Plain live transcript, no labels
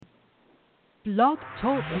Blog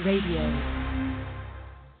Talk Radio.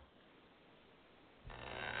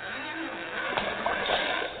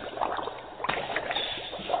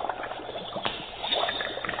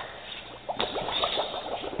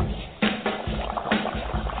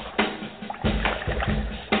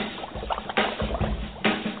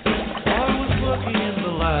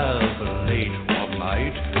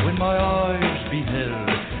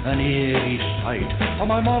 For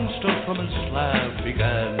my monster from his slab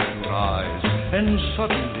began to rise, and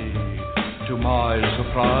suddenly, to my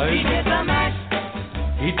surprise, he did the mash.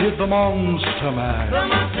 He did the monster mash. The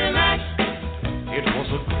monster mash. It was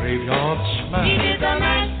a graveyard smash. He did the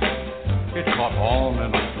mash. It caught on in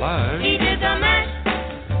a flash. He did the mash.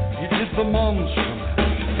 He did the monster mash.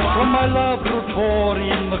 From my laboratory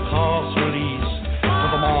in the castle east to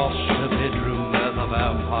the master bedroom where the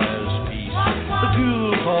vampires feast, the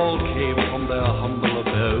ghouls all came from their humble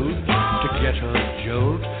abode to get a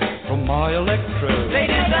jolt from my electrode. They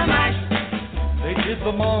did the mash. They did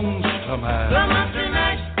the monster mash. The monster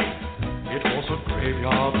mash. It was a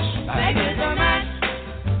graveyard smash. They did the mash.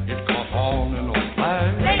 It caught on in a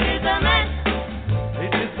flash. They did the mash. They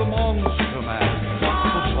did the monster mash.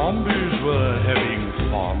 The zombies were having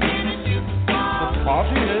fun. The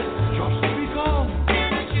party had just begun.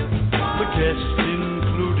 The guests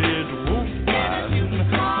included Wolfman,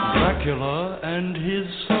 Dracula, and his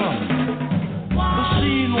son. The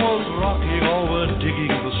scene was rocking, all were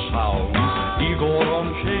digging the sound. Igor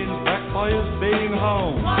on chains, backed by his baying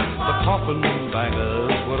hound. The coffin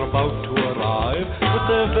bangers were about to arrive with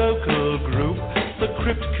their vocal group, the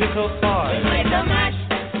Crypt Kicker Five. They played the mash.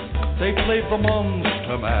 They played the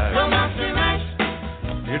monster mash. The monster mash.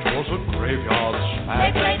 It was a graveyard smash.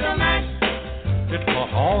 They played the mash. It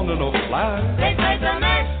caught on in a flash. They played the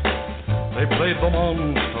mash. They played the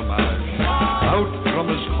monster mash. Out from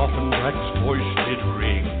his coffin, Drac's voice did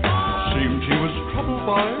ring. Seemed he was troubled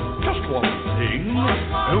by just one thing.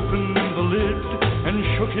 Opened the lid and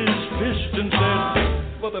shook his fist and said,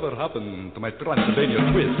 "Whatever happened to my Transylvania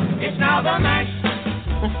twist?" It's now the mash.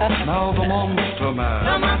 Now the monster mash.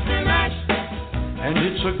 The monster mash. And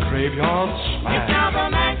it's a graveyard smash. It's now the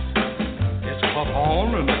mash. It's caught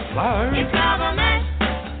on in a flash. It's now the mash.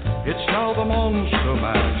 It's now the monster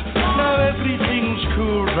mash. Now everything's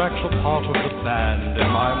cool. Drac's a part of the band,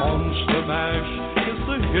 and my monster mash is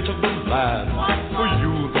the hit of the land. For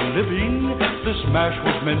you, the living, this mash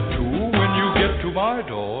was meant to. When you get to my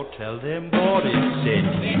door, tell them what it said.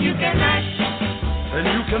 Then you can mash. Then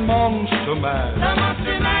you can monster mash. The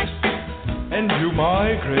monster mash. And do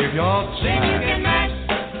my graveyard smash. Then you can mash.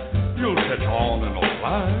 You'll catch on in a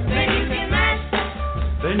flash. Then you can mash.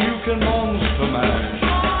 Then you can monster mash.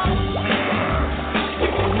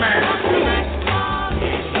 Monster mash.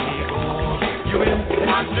 You in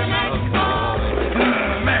Monster mash.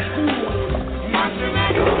 mash. Monster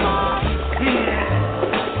mash.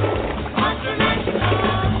 Monster mash.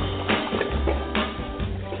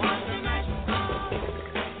 Monster mash.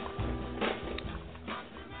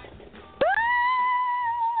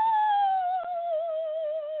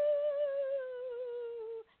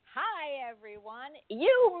 Hi, everyone.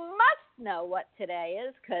 You must know what today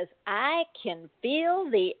is because I can feel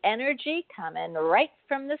the energy coming right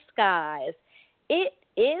from the skies. It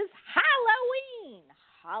is Halloween.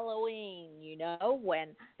 Halloween, you know, when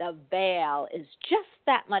the veil is just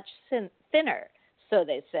that much thinner, so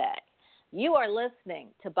they say. You are listening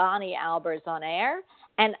to Bonnie Albers on air,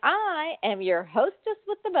 and I am your hostess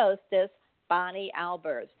with the mostest, Bonnie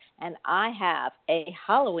Albers, and I have a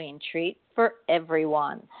Halloween treat for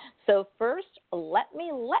everyone. So first, let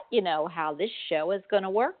me let you know how this show is going to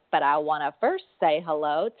work, but I want to first say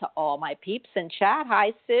hello to all my peeps in chat.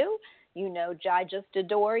 Hi, Sue. You know I just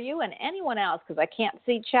adore you, and anyone else, because I can't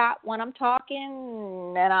see chat when I'm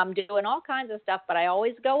talking, and I'm doing all kinds of stuff, but I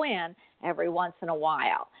always go in every once in a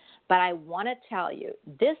while. But I want to tell you,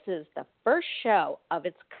 this is the first show of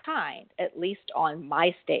its kind, at least on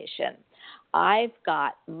my station. I've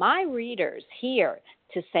got my readers here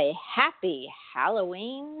to say Happy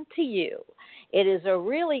Halloween to you. It is a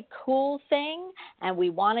really cool thing, and we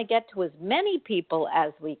want to get to as many people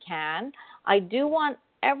as we can. I do want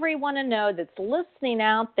everyone to know that's listening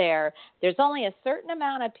out there, there's only a certain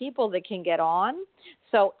amount of people that can get on.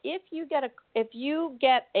 So if you get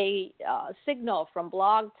a signal from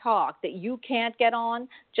Blog Talk that you can't get on,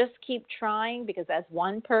 just keep trying, because as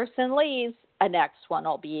one person leaves, a next one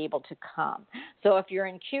will be able to come. So if you're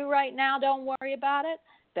in queue right now, don't worry about it.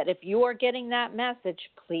 But if you are getting that message,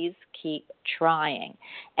 please keep trying.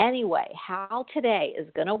 Anyway, how today is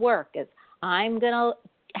going to work is I'm going to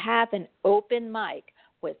have an open mic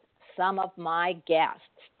with some of my guests.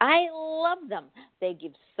 I love them. They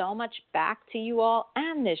give so much back to you all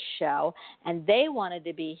and this show, and they wanted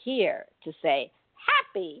to be here to say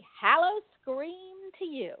happy Hallow Scream to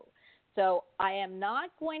you. So I am not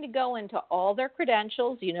going to go into all their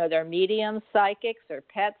credentials. You know, they're mediums, psychics, they're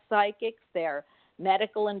pet psychics, they're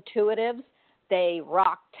medical intuitives. They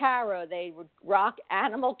rock tarot. They rock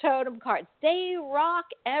animal totem cards. They rock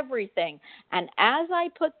everything. And as I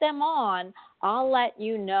put them on, I'll let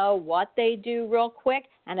you know what they do real quick.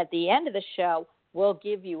 And at the end of the show, we'll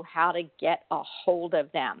give you how to get a hold of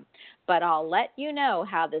them. But I'll let you know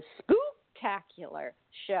how the spooktacular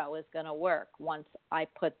show is going to work once I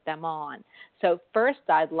put them on. So first,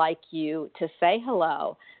 I'd like you to say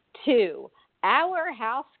hello to our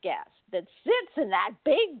house guest that sits in that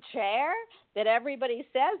big chair that everybody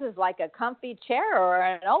says is like a comfy chair or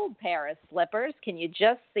an old pair of slippers. Can you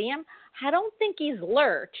just see him? I don't think he's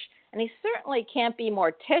Lurch, and he certainly can't be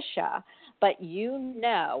Morticia, but you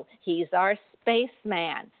know he's our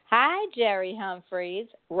spaceman. Hi, Jerry Humphreys,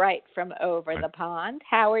 right from over the pond.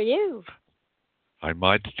 How are you? I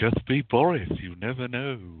might just be Boris. You never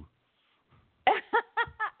know.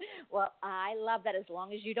 Well, I love that as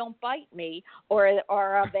long as you don't bite me or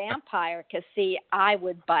a vampire, because, see, I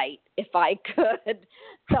would bite if I could.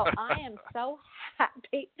 So I am so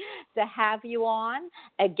happy to have you on.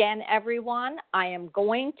 Again, everyone, I am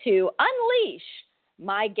going to unleash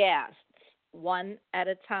my guests one at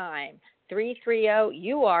a time. 330,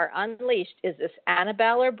 you are unleashed. Is this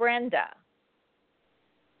Annabelle or Brenda?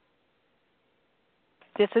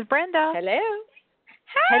 This is Brenda. Hello.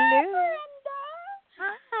 Hi, Hello. Brenda.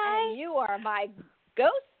 Hi. And you are my ghost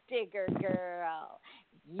digger girl.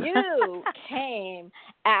 You came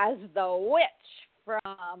as the witch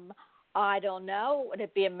from, I don't know, would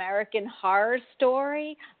it be American Horror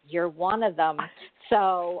Story? You're one of them.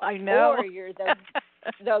 So I know. Or you're the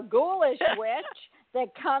ghoulish witch that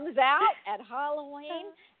comes out at Halloween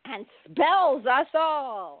and spells us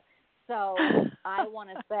all. So I want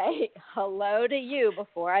to say hello to you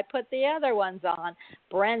before I put the other ones on.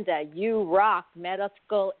 Brenda, you rock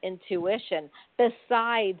medical intuition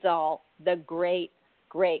besides all the great,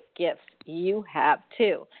 great gifts you have,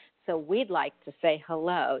 too. So we'd like to say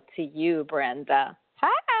hello to you, Brenda.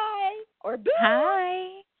 Hi. Or boo.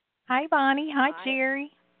 Hi. Hi, Bonnie. Hi,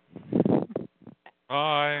 Jerry.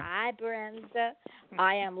 Hi. Hi, Brenda.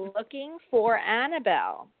 I am looking for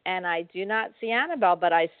Annabelle, and I do not see Annabelle,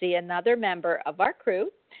 but I see another member of our crew,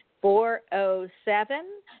 407.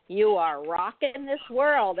 You are rocking this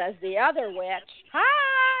world as the other witch.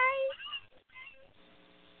 Hi.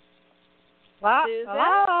 Well, Susan?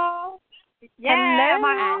 hello. Yeah, Hello. am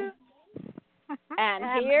I on?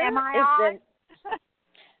 And here am I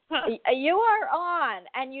is you are on,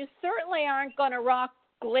 and you certainly aren't going to rock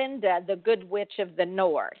Glinda, the good witch of the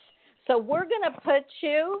north. So we're going to put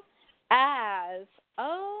you as,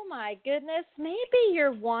 oh my goodness, maybe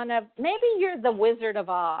you're the Wizard of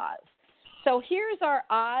Oz. So here's our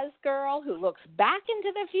Oz girl who looks back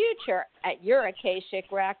into the future at your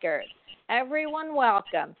Akashic Records. Everyone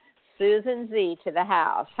welcome Susan Z to the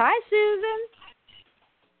house. Hi, Susan.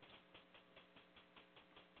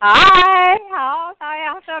 Hi.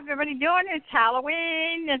 How's everybody doing? It's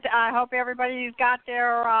Halloween. I hope everybody's got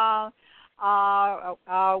their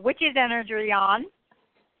witch's energy on.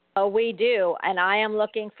 Oh, we do, and I am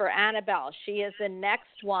looking for Annabelle. She is the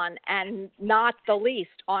next one and not the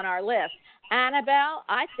least on our list. Annabelle,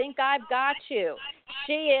 I think I've got you.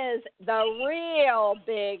 She is the real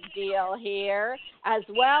big deal here, as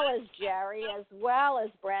well as Jerry, as well as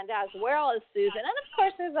Brenda, as well as Susan, and of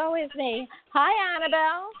course there's always me. Hi,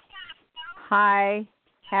 Annabelle. Hi.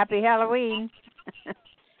 Happy Halloween.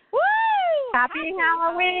 Woo! Happy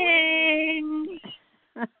Halloween.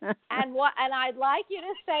 And I'd like you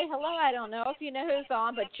to say hello. I don't know if you know who's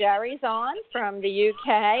on, but Jerry's on from the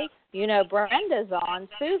UK. You know Brenda's on,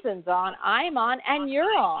 Susan's on, I'm on, and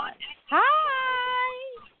you're on. Hi.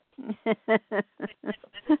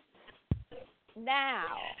 Now,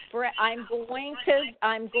 I'm going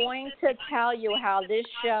to tell you how this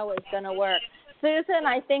show is going to work. Susan,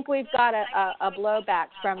 I think we've got a blowback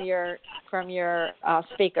from your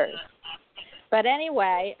speakers. But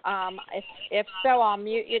anyway, if so, I'll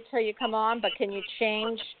mute you till you come on. But can you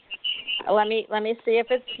change? Let me see if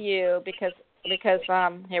it's you because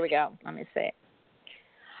here we go. Let me see.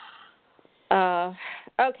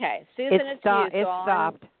 Okay, Susan, it's you. It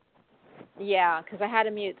stopped. Yeah, because I had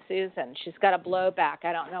to mute Susan. She's got a blowback.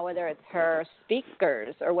 I don't know whether it's her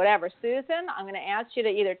speakers or whatever. Susan, I'm going to ask you to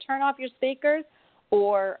either turn off your speakers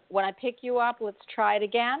or when I pick you up, let's try it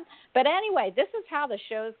again. But anyway, this is how the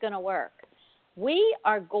show is going to work. We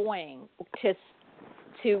are going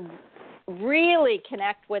to really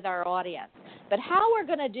connect with our audience. But how we're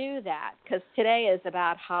going to do that, because today is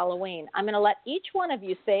about Halloween, I'm going to let each one of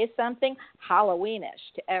you say something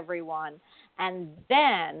Halloweenish to everyone, and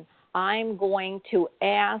then I'm going to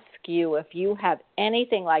ask you if you have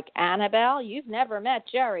anything like Annabelle. You've never met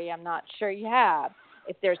Jerry. I'm not sure you have.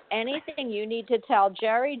 If there's anything you need to tell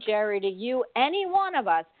Jerry, to you, any one of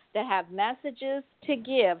us that have messages to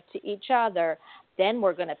give to each other, then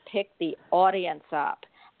we're going to pick the audience up.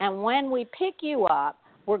 And when we pick you up,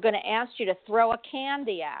 we're going to ask you to throw a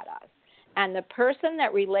candy at us. And the person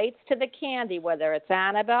that relates to the candy, whether it's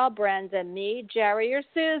Annabelle, Brenda, me, Jerry, or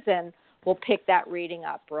Susan, will pick that reading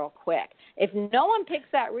up real quick. If no one picks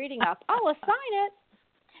that reading up, I'll assign it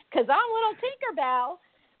because I'm little Tinkerbell.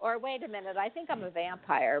 Or wait a minute, I think I'm a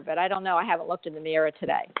vampire, but I don't know. I haven't looked in the mirror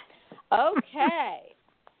today. Okay.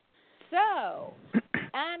 So,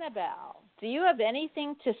 Annabelle, do you have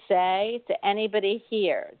anything to say to anybody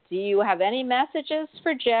here? Do you have any messages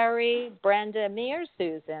for Jerry, Brenda, me, or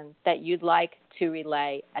Susan that you'd like to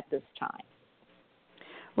relay at this time?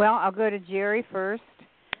 Well, I'll go to Jerry first.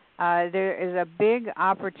 There is a big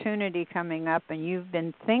opportunity coming up, and you've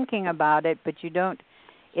been thinking about it, but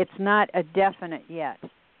it's not a definite yet.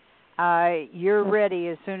 You're ready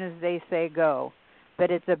as soon as they say go, but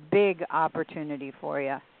it's a big opportunity for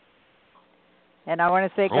you. And I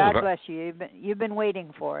want to say, God bless you. You've been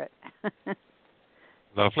waiting for it.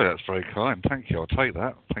 Lovely. That's very kind. Thank you. I'll take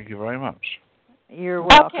that. Thank you very much. You're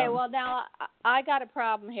welcome. Okay, well, now I got a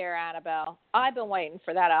problem here, Annabelle. I've been waiting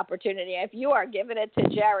for that opportunity. If you are giving it to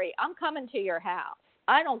Jerry, I'm coming to your house.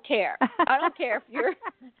 I don't care. I don't care if you're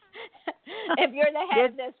the head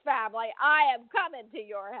of this family. I am coming to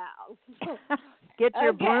your house. Get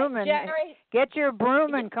your broom and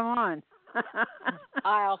Jerry, come on.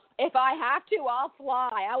 If I have to, I'll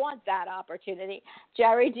fly. I want that opportunity.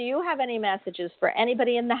 Jerry, do you have any messages for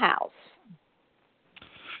anybody in the house?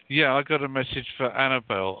 Yeah, I got a message for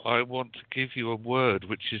Annabelle. I want to give you a word,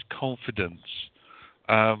 which is confidence.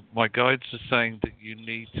 My guides are saying that you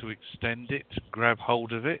need to extend it, grab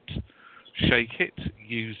hold of it, shake it,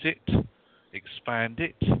 use it, expand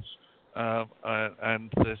it.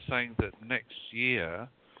 And they're saying that next year,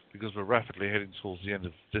 because we're rapidly heading towards the end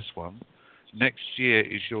of this one, next year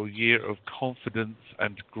is your year of confidence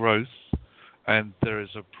and growth, and there is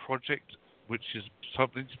a project which is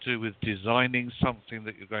something to do with designing something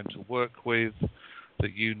that you're going to work with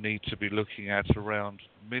that you need to be looking at around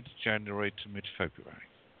mid-January to mid-February.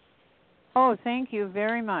 Oh, thank you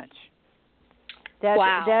very much.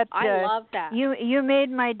 Wow, I love that. You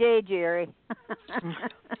made my day, Jerry.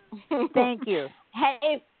 Thank you.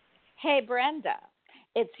 Hey, Brenda.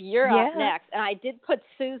 You're up next, and I did put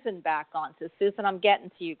Susan back on. So, Susan, I'm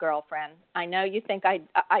getting to you, girlfriend. I know you think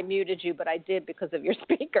I muted you, but I did because of your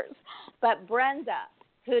speakers. But, Brenda,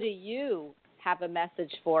 who do you have a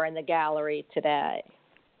message for in the gallery today?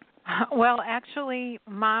 Well, actually,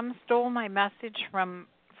 Mom stole my message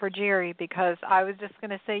for Jerry because I was just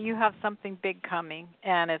going to say you have something big coming,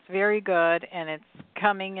 and it's very good, and it's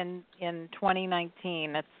coming in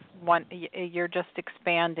 2019. You're just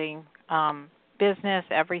expanding. Business,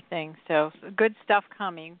 everything. So good stuff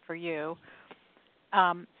coming for you.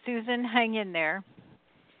 Susan, hang in there.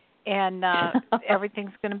 And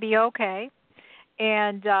everything's going to be okay.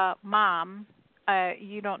 And Mom,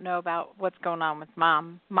 you don't know about what's going on with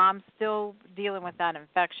Mom. Mom's still dealing with that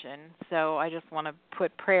infection. So I just want to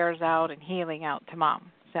put prayers out and healing out to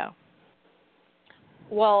Mom. So.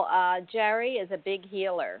 Well, Jerry is a big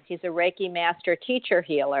healer. He's a Reiki master teacher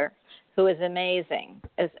healer who is amazing.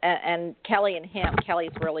 And Kelly and him,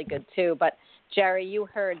 Kelly's really good too. But, Jerry, you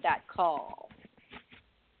heard that call.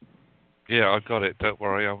 Yeah, I got it. Don't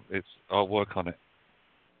worry. I'll work on it.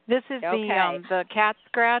 This is the cat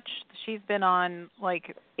scratch. She's been on,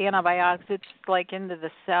 like, antibiotics. It's, like, into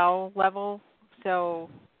the cell level. So,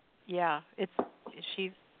 yeah,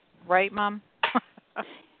 she's right, Mom?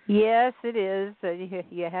 Yes, it is.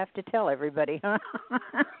 You have to tell everybody, huh?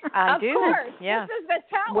 I do. Of course. Yeah. This is the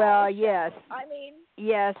tell. Well, yes. I mean,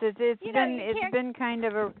 yes, it's been kind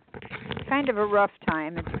of a rough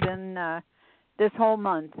time. It's been this whole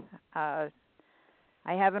month. I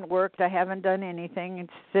haven't worked. I haven't done anything.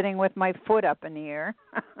 It's sitting with my foot up in the air.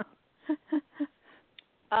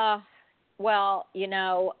 Well,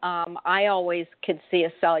 I always could see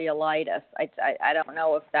a cellulitis. I don't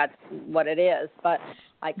know if that's what it is, but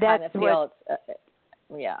I kind of feel it's,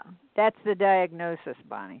 yeah. That's the diagnosis,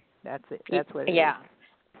 Bonnie. That's it. That's what it is. Yeah.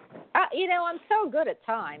 I'm so good at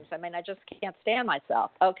times. I mean, I just can't stand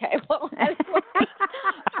myself. Okay. Well,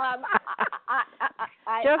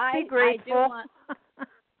 just be grateful.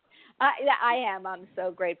 I am. I'm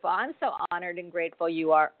so grateful. I'm so honored and grateful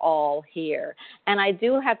you are all here. And I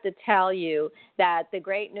do have to tell you that the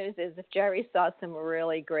great news is if Jerry saw some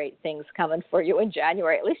really great things coming for you in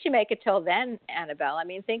January, at least you make it till then, Annabelle. I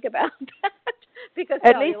mean, think about that. Because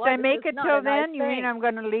At least I make it till then. You mean I'm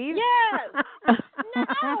going to leave? Yes. No,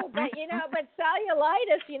 but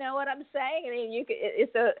cellulitis. You know what I'm saying? I mean,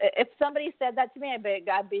 if somebody said that to me,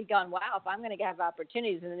 I'd be going, wow. If I'm going to have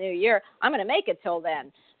opportunities in the new year, I'm going to make it till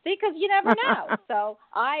then. See, because you never know. So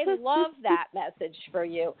I love that message for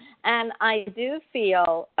you, and I do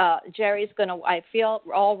feel Jerry's going to. I feel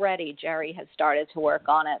already Jerry has started to work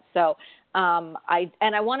on it. So I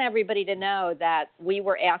want everybody to know that we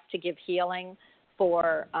were asked to give healing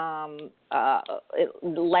for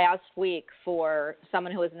last week for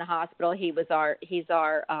someone who was in the hospital. He's our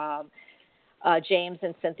James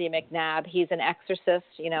and Cynthia McNabb. He's an exorcist,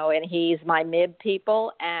 and he's my MIB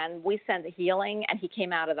people. And we sent the healing, and he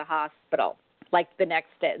came out of the hospital like the next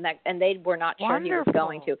day, and they were not sure he was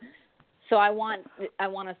going to. So I want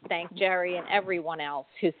to thank Jerry and everyone else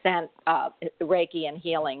who sent Reiki and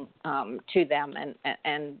healing to them,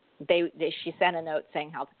 and she sent a note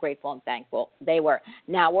saying how grateful and thankful they were.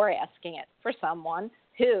 Now we're asking it for someone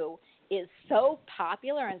who is so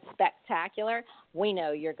popular and spectacular. We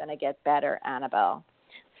know you're going to get better, Annabelle.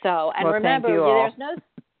 So, and remember,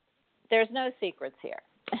 there's no secrets here,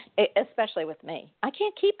 especially with me. I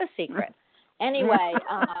can't keep a secret. Anyway,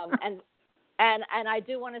 and I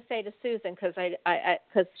do want to say to Susan, because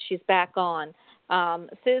she's back on,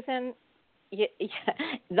 Susan,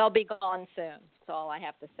 they'll be gone soon. That's all I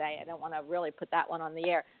have to say. I don't want to really put that one on the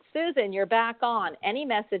air. Susan, you're back on. Any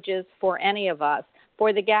messages for any of us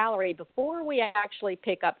for the gallery before we actually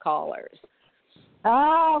pick up callers?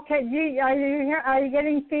 Oh, okay. Are you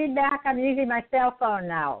getting feedback? I'm using my cell phone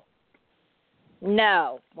now.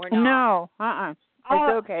 No, we're not. No,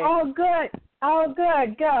 It's okay. Oh, good.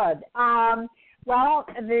 Good. Well,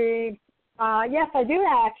 yes, I do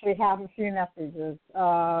actually have a few messages.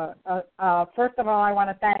 First of all, I want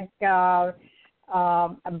to thank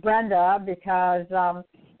Brenda because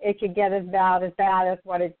it could get about as bad as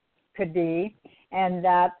what it could be, and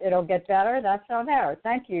that it'll get better. That's all there.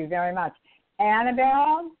 Thank you very much.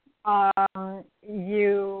 Annabelle, how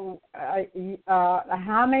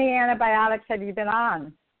many antibiotics have you been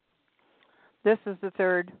on? This is the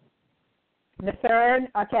third. The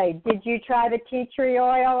third? Okay. Did you try the tea tree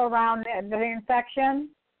oil around the infection?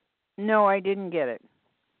 No, I didn't get it.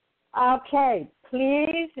 Okay.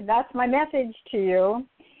 Please, that's my message to you,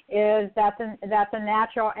 is that's a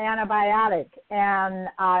natural antibiotic. And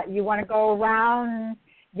you want to go around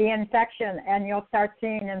the infection, and you'll start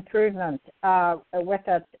seeing improvement with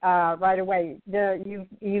it right away.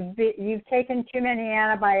 You've taken too many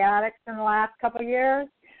antibiotics in the last couple of years.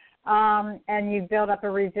 And you build up a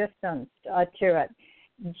resistance to it.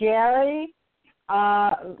 Jerry,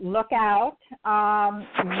 look out.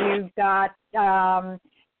 You've got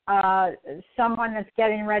someone that's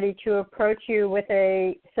getting ready to approach you with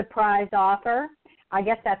a surprise offer. I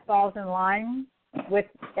guess that falls in line with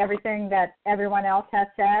everything that everyone else has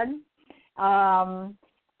said.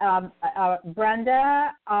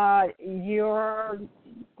 Brenda, you're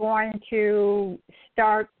going to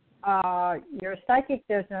start your psychic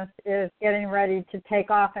business is getting ready to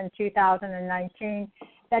take off in 2019,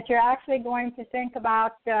 that you're actually going to think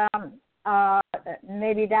about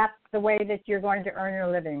maybe that's the way that you're going to earn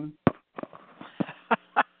your living.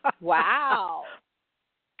 Wow.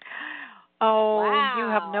 Oh, wow. You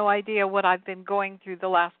have no idea what I've been going through the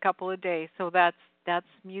last couple of days. So that's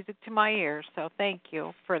music to my ears. So thank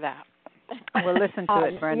you for that. We'll listen to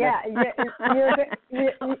it, Brenda. Yeah,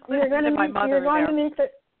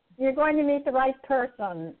 you're going to meet the right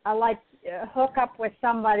person. Hook up with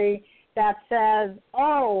somebody that says,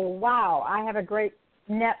 "Oh, wow, I have a great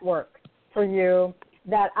network for you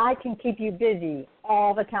that I can keep you busy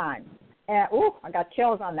all the time." And I got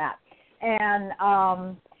chills on that. And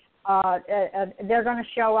they're going to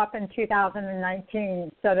show up in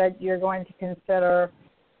 2019, so that you're going to consider,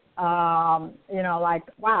 wow,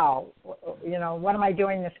 what am I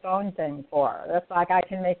doing this phone thing for? That's like I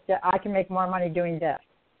can make more money doing this.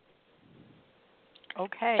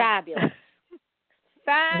 Okay. Fabulous.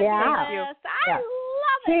 Fabulous. Yeah. I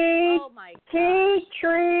love it. Oh, my God. Tea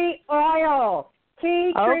tree oil.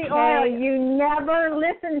 Tea tree oil. You never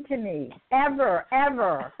listen to me. Ever. I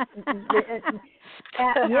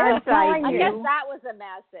guess that was a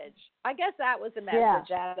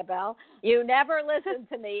message. Annabelle. You never listen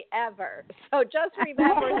to me, ever. So just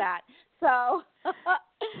remember that. So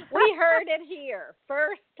we heard it here.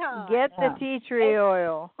 First time. Get the tea tree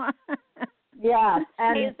oil. Yeah,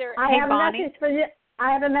 and I have a Bonnie? message for you.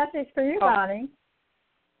 I have a message for you, Bonnie.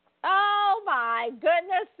 Oh, my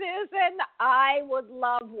goodness, Susan. I would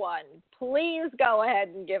love one. Please go ahead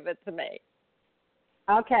and give it to me.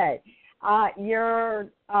 Okay. Your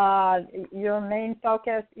main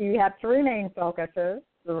focus, you have three main focuses.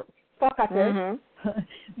 Mm-hmm.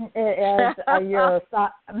 Is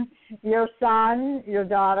your son, your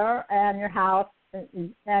daughter, and your house,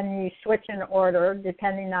 and you switch in order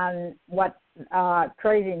depending on what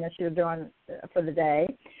craziness you're doing for the day.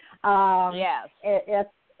 Yes.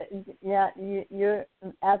 You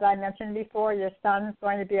as I mentioned before, your son's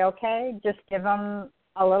going to be okay. Just give him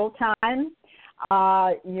a little time.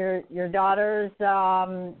 Your daughter's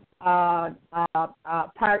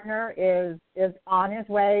partner is on his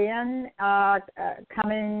way in,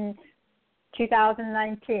 coming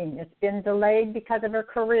 2019. It's been delayed because of her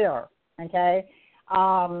career. Okay,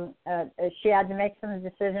 she had to make some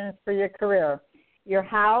decisions for your career. Your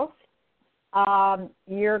house,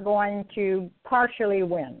 you're going to partially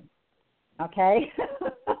win. Okay.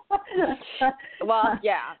 Well,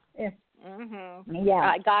 yeah. Mm-hmm. Yeah.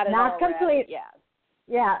 I got it. Not complete. Yes.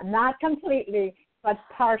 Yeah, not completely, but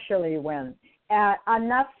partially win.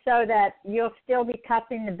 Enough so that you'll still be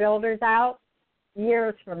cussing the builders out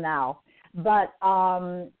years from now. But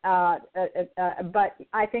I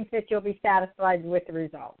think that you'll be satisfied with the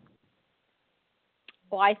result.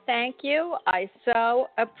 Well, I thank you. I so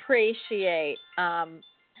appreciate.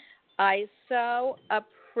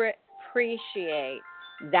 Appreciate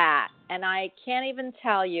that, and I can't even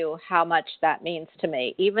tell you how much that means to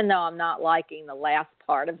me. Even though I'm not liking the last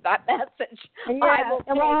part of that message, Yeah, I will take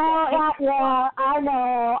it. Yeah,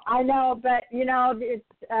 I know, but you know, it's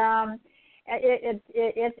kind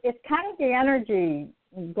of the energy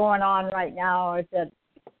going on right now. Is that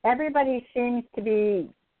everybody seems to be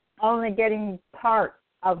only getting part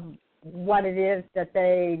of what it is that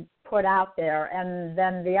they put out there, and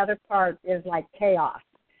then the other part is like chaos.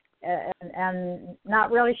 And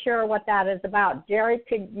not really sure what that is about. Jerry,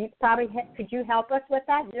 could you help us with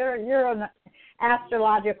that? You're an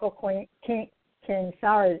astrological king.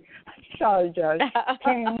 Sorry, Jerry.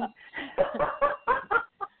 King.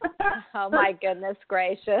 Oh my goodness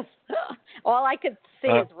gracious! All I could see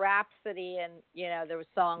is Rhapsody, and there was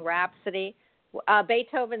song Rhapsody,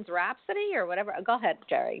 Beethoven's Rhapsody or whatever. Go ahead,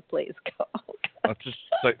 Jerry, please go. I'll just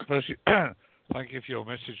say, firstly, thank you for your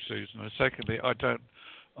message, Susan. And secondly, I don't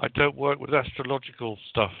work with astrological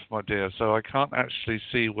stuff, my dear, so I can't actually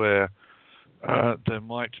see where there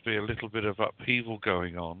might be a little bit of upheaval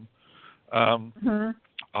going on.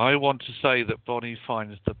 I want to say that Bonnie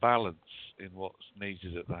finds the balance in what's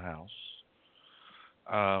needed at the house.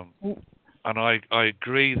 And I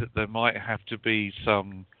agree that there might have to be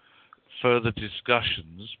some further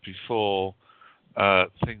discussions before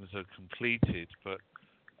things are completed, but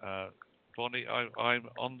Bonnie, I'm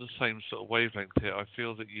on the same sort of wavelength here. I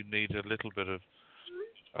feel that you need a little bit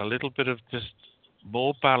of just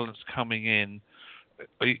more balance coming in.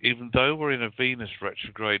 Even though we're in a Venus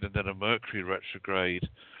retrograde and then a Mercury retrograde,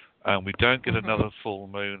 and we don't get another full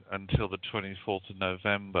moon until the 24th of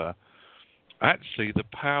November, actually the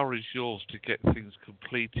power is yours to get things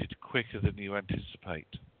completed quicker than you anticipate.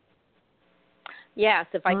 Yes,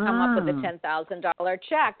 if I come up with a $10,000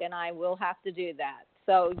 check, and I will have to do that.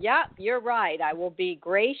 So, yeah, you're right. I will be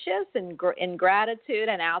gracious and in gratitude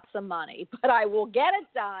and out some money, but I will get it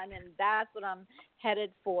done, and that's what I'm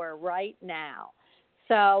headed for right now.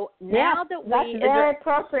 So now that that's very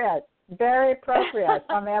appropriate. Very appropriate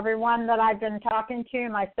from everyone that I've been talking to,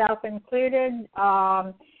 myself included.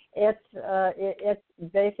 It's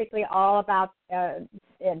basically all about the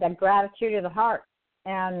gratitude of the heart,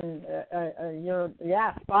 and you're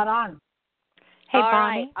spot on. Hey, all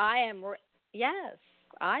Bonnie. Right. I am. Yes,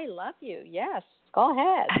 I love you. Yes, go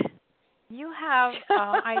ahead. You have.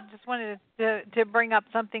 I just wanted to bring up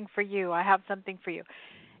something for you. I have something for you.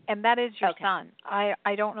 And that is your son. I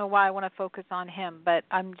don't know why I want to focus on him, but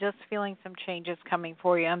I'm just feeling some changes coming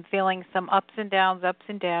for you. I'm feeling some ups and downs.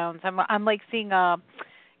 I'm like seeing an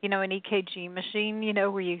EKG machine,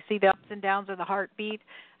 where you see the ups and downs of the heartbeat.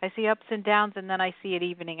 I see ups and downs, and then I see it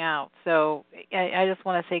evening out. So I just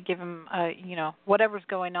want to say, give him, whatever's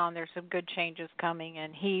going on, there's some good changes coming,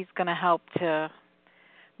 and he's going to help to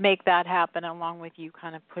make that happen, along with you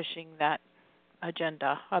kind of pushing that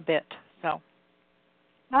agenda a bit. So.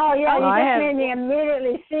 Oh, yeah, you just made me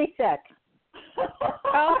immediately seasick.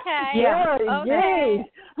 Okay. Yeah. Okay.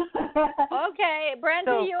 Okay,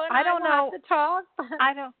 Brenda, so you and I will have to talk.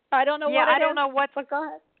 I don't know what I don't know what's go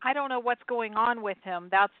ahead. I don't know what's going on with him.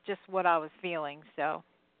 That's just what I was feeling. So.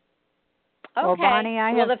 Okay. Well, Bonnie,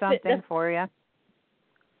 I have something for you.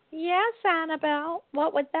 Yes, Annabelle.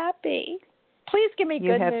 What would that be? Please give me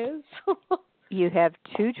good news. You have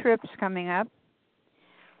 2 trips coming up.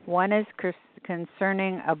 One is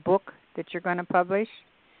concerning a book that you're going to publish.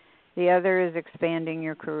 The other is expanding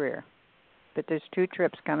your career. But there's 2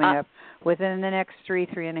 trips coming up within the next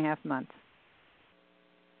 3.5 months.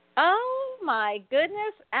 Oh, my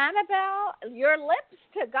goodness. Annabelle, your lips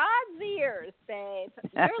to God's ears, babe.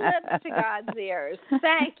 Your lips to God's ears.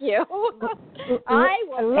 Thank you. I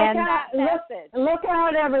will take that message. Look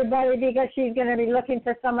out, everybody, because she's going to be looking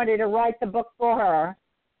for somebody to write the book for her.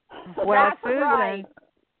 Well, That's right.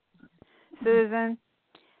 Susan,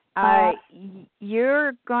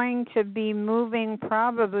 you're going to be moving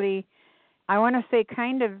probably, I want to say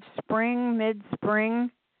kind of spring,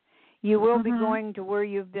 mid-spring. You will be going to where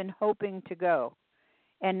you've been hoping to go,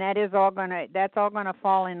 and that's all gonna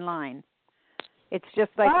fall in line. It's just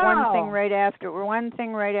like one thing right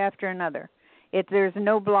after another. There's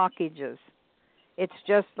no blockages. It's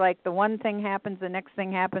just like the one thing happens, the next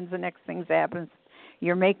thing happens, the next thing happens.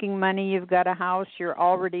 You're making money. You've got a house. You're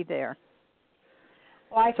already there.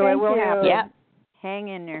 Well, so it will happen. Yep. Hang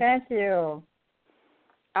in there. Thank you.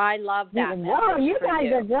 I love that. Wow, you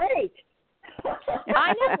guys are great.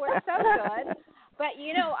 I know, we're so good. But,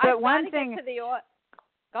 I've got to get to the...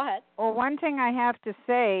 Go ahead. Well, one thing I have to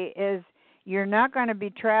say is you're not going to be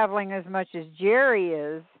traveling as much as Jerry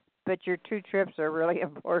is, but your 2 trips are really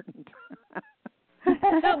important.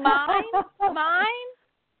 So mine?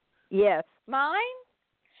 Yes. Mine?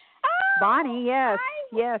 Bonnie, yes.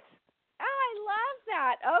 Yes. Oh, I love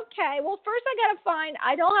that. Okay. Well, first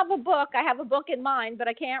I don't have a book. I have a book in mind, but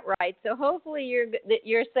I can't write. So hopefully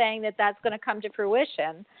you're saying that that's going to come to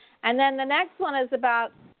fruition. And then the next one is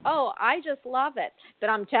about, I just love it.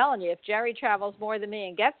 But I'm telling you, if Jerry travels more than me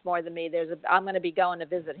and gets more than me, I'm going to be going to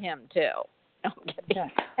visit him too. I'm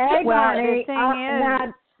kidding. Hey, well, Bonnie, the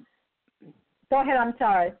thing is, go ahead. I'm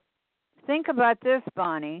sorry. Think about this,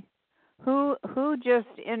 Bonnie. Who just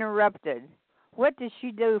interrupted? What does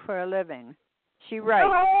she do for a living? She writes.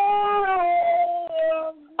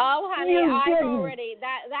 Oh, honey, I've already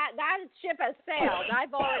that ship has sailed.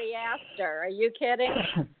 I've already asked her. Are you kidding?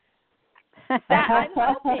 I'm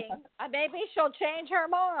hoping maybe she'll change her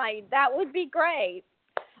mind. That would be great.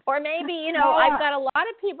 Or maybe I've got a lot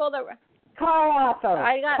of people that co-author.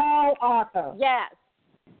 Co-author. Yes.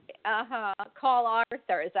 Call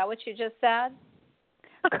Arthur. Is that what you just said?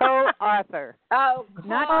 Co-author. Oh,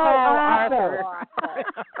 not co-author.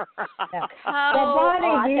 Well,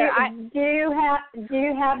 Bonnie, do you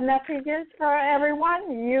have messages for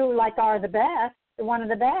everyone? You are the best, one of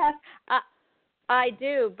the best. I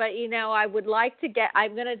do, but I would like to get.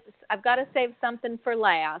 I've got to save something for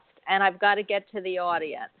last, and I've got to get to the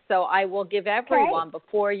audience. So I will give everyone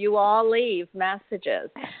before you all leave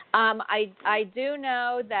messages. I do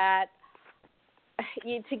know that.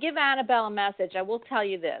 To give Annabelle a message, I will tell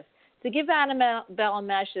you this: to give Annabelle a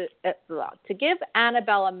message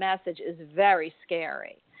is very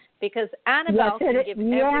scary, because Annabelle can give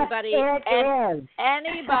anybody and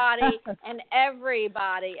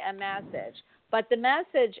everybody a message. But the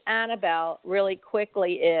message, Annabelle, really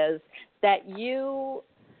quickly is that you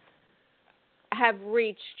have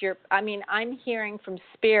reached I'm hearing from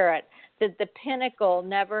Spirit that the pinnacle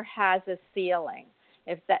never has a ceiling.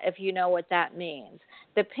 If you know what that means.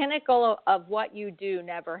 The pinnacle of what you do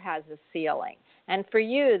never has a ceiling. And for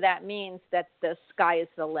you, that means that the sky is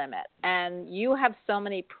the limit. And you have so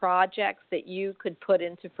many projects that you could put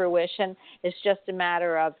into fruition. It's just a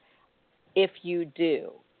matter of if you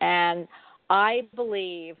do. And I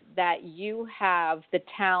believe that you have the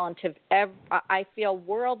talent of, I feel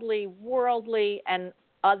worldly, and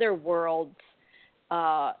other worlds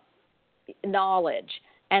knowledge.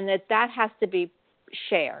 And that has to be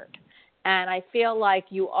shared. And I feel like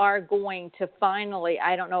you are going to finally,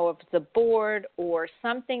 I don't know if it's a board or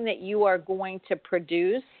something that you are going to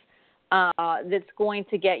produce that's going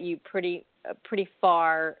to get you pretty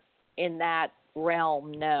far in that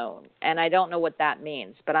realm known. And I don't know what that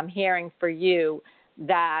means, but I'm hearing for you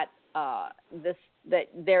that that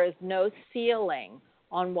there is no ceiling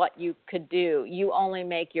on what you could do. You only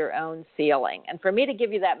make your own ceiling. And for me to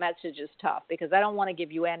give you that message is tough, because I don't want to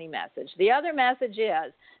give you any message. The other message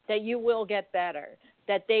is that you will get better,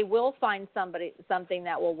 that they will find something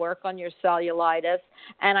that will work on your cellulitis.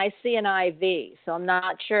 And I see an IV. So I'm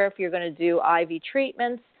not sure if you're going to do IV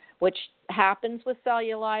treatments, which happens with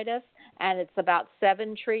cellulitis, and it's about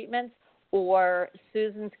 7 treatments, or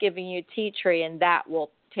Susan's giving you tea tree and that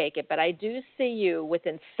will take it. But I do see you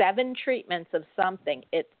within 7 treatments of something,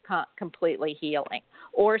 it's completely healing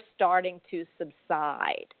or starting to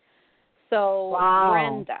subside. So wow.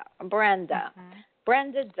 Brenda,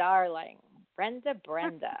 darling, Brenda,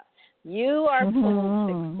 You are pulled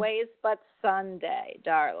Mhm. 6 ways but Sunday,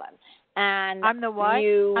 darling. And I'm the what?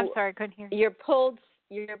 I'm sorry, I couldn't hear. You're pulled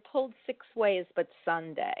 6 ways but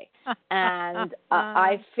Sunday. And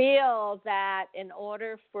I feel that in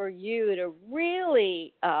order for you to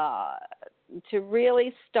really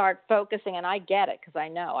start focusing, and I get it because I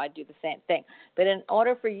know I do the same thing, but in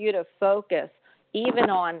order for you to focus even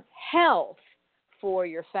on health for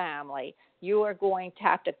your family, you are going to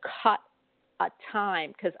have to cut a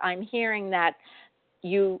time, because I'm hearing that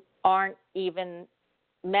you aren't even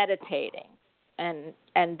meditating, and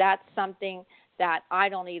that's something that I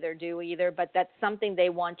don't do either, but that's something they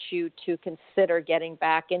want you to consider getting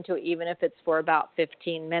back into, even if it's for about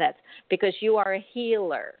 15 minutes, because you are a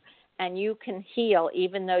healer and you can heal.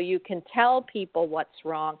 Even though you can tell people what's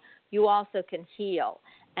wrong, you also can heal,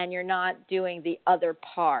 and you're not doing the other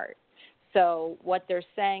part. So what they're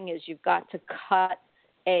saying is you've got to cut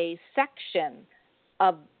a section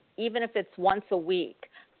of, even if it's once a week,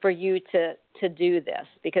 for you to do this,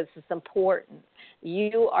 because it's important.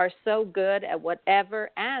 You are so good at whatever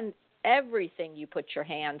and everything you put your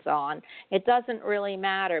hands on. It doesn't really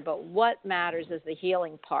matter, but what matters is the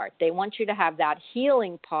healing part. They want you to have that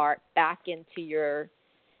healing part back into your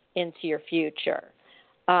future.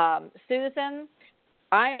 Susan,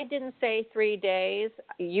 I didn't say 3 days.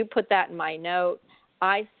 You put that in my note.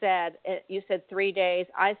 You said 3 days.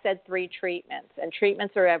 I said 3 treatments, and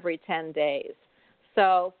treatments are every 10 days.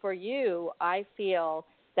 So for you, I feel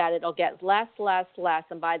that it'll get less,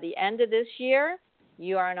 and by the end of this year,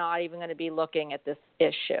 you are not even going to be looking at this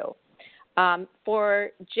issue.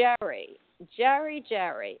 For Jerry,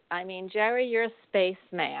 I mean, Jerry, you're a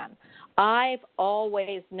spaceman. I've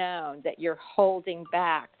always known that you're holding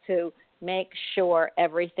back to make sure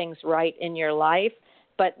everything's right in your life.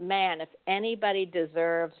 But, man, if anybody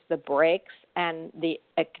deserves the breaks and the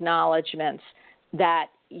acknowledgments that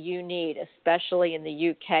you need, especially in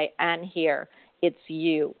the UK and here, it's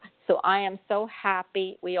you. So I am so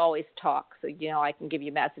happy. We always talk, so, I can give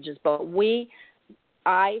you messages. But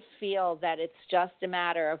I feel that it's just a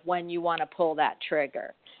matter of when you want to pull that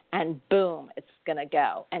trigger. And, boom, it's going to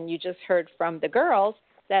go. And you just heard from the girls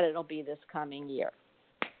that it'll be this coming year.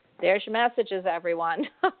 There's your messages, everyone.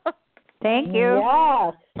 Thank you.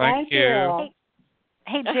 Yes. Thank you.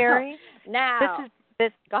 Hey, Jerry. Now,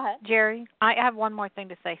 go ahead. Jerry, I have one more thing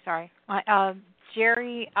to say. Sorry.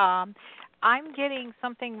 Jerry, I'm getting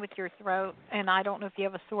something with your throat, and I don't know if you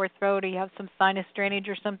have a sore throat or you have some sinus drainage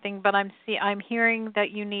or something, but I'm hearing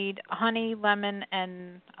that you need honey, lemon,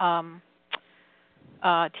 and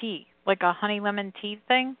tea, like a honey lemon tea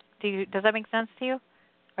thing. Does that make sense to you?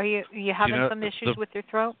 Are you having some issues with your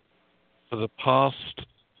throat? For the past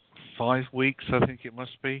 5 weeks, I think it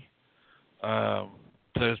must be,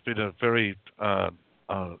 there's been a very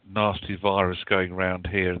nasty virus going around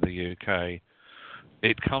here in the UK.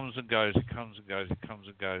 It comes and goes, it comes and goes, it comes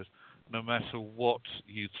and goes. No matter what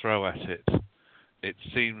you throw at it, it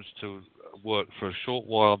seems to work for a short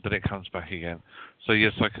while, then it comes back again. So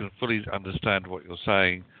yes, I can fully understand what you're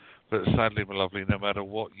saying, but sadly, my lovely, no matter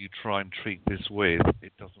what you try and treat this with,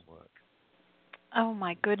 it doesn't work. Oh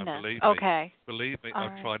my goodness. Believe me,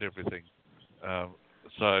 I've right. tried everything.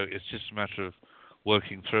 So it's just a matter of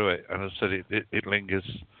working through it. And as I said, it lingers.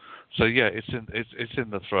 So yeah, it's in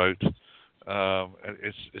the throat.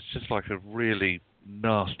 It's just like a really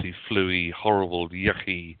nasty, fluey, horrible,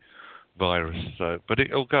 yucky virus. So, but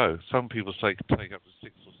it'll go. Some people say it can take up to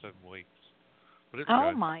 6 or 7 weeks. But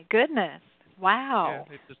it'll go. My goodness! Wow.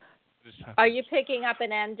 Yeah, it just Are you picking up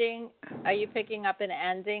an ending?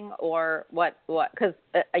 Or what? Because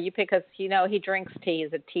because he drinks tea.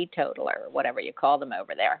 He's a teetotaler, or whatever you call them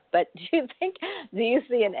over there. But do you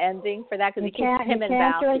see an ending for that? Because you can't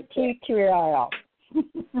drink tea too oil.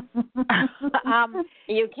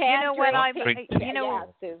 You can't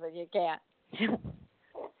Susan, you can't.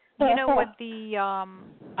 With the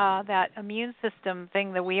that immune system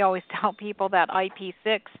thing that we always tell people, that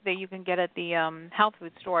IP6 that you can get at the health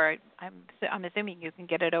food store. I'm assuming you can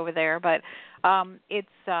get it over there, but it's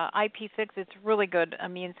IP6. It's really good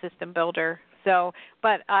immune system builder. So,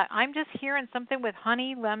 but I'm just hearing something with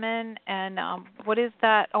honey, lemon, and what is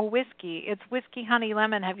that? Oh, whiskey. It's whiskey, honey,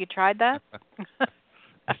 lemon. Have you tried that?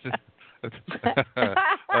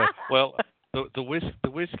 Well, the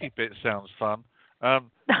whiskey bit sounds fun.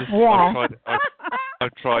 Yeah.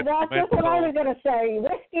 I've tried That's just what I was going to say.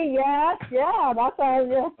 Whiskey, yes, yeah, that's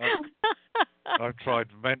all. I've tried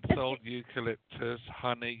menthol, eucalyptus,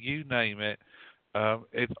 honey, you name it.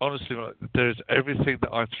 It honestly, there's everything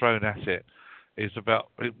that I've thrown at it. It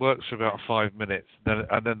works for about 5 minutes,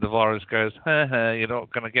 and then the virus goes, ha, you're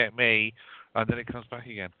not going to get me, and then it comes back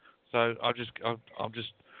again. So I'm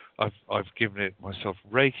just I've given it myself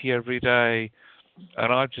Reiki every day,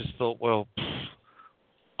 and I just thought, well,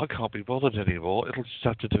 I can't be bothered anymore. It'll just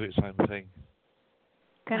have to do its own thing.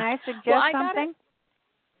 Can I suggest something?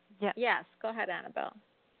 Yeah. Yes, go ahead, Annabelle.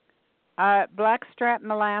 Blackstrap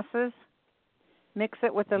molasses. Mix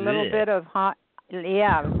it with a little bit of hot.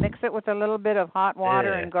 Yeah, mix it with a little bit of hot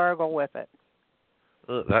water and gargle with it.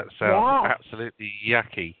 That sounds absolutely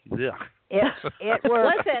yucky. Ugh. It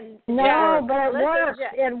works. Listen, no, but it listen, works.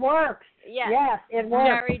 It works. Yes, it works.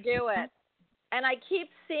 Jerry, do it. And I keep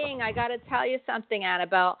seeing, I got to tell you something,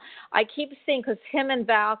 Annabelle. I keep seeing, because him and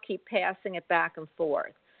Val keep passing it back and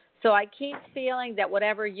forth. So I keep feeling that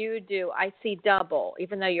whatever you do, I see double,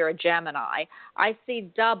 even though you're a Gemini. I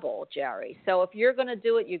see double, Jerry. So if you're going to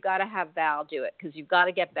do it, you've got to have Val do it, because you've got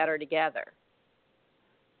to get better together.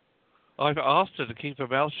 I've asked her to keep her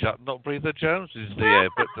mouth shut and not breathe her Jones into the air,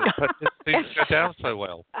 but that just seems to go down so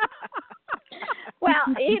well. Well,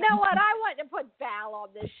 you know what? I want to put Val on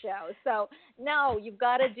this show. So, no, you've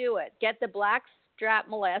got to do it. Get the blackstrap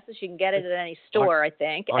molasses. You can get it at any store, I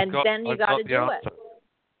think. Then you got to do it.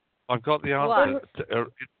 I've got the answer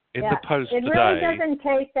in the post today. It really doesn't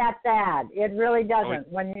taste that bad. It really doesn't.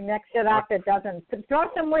 When you mix it up, it doesn't.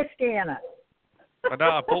 Throw some whiskey in it. I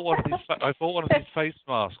know. I bought one of these face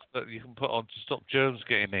masks that you can put on to stop germs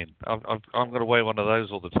getting in. I'm going to wear one of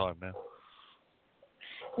those all the time now.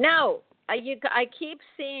 No, I keep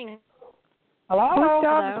seeing. Hello. Whose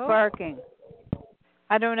dog is barking?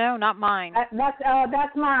 I don't know. Not mine.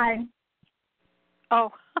 That's mine.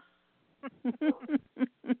 Oh.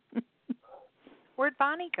 Where'd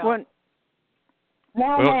Bonnie go?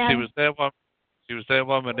 She was there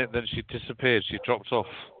 1 minute, then she disappeared. She dropped off.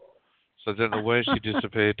 So I don't know where she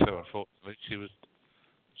disappeared to. Unfortunately, she was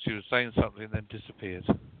saying something and then disappeared.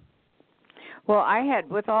 Well, I had,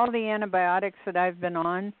 with all the antibiotics that I've been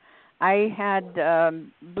on, I had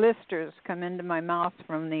blisters come into my mouth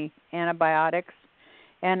from the antibiotics,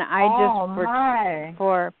 and I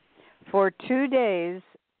for 2 days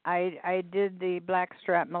I did the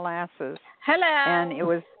blackstrap molasses. Hello. And it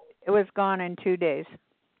was gone in 2 days.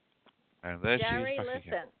 And there Jerry, she is back listen.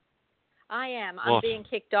 again. I am. I'm being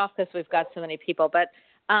kicked off because we've got so many people. But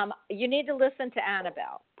you need to listen to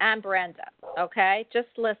Annabelle and Brenda. Okay, just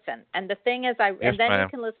listen. And the thing is, you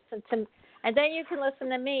can listen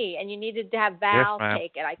to me. And you needed to have Val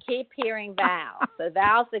take it. I keep hearing Val, so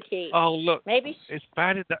Val's the key. Oh look, maybe it's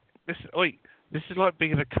bad in that. This is like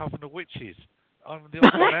being in a coven of witches. I'm the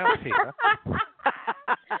odd one out here.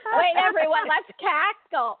 Wait, everyone, let's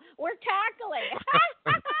cackle. We're cackling.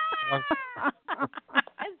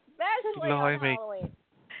 Especially on Halloween.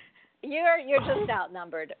 You're just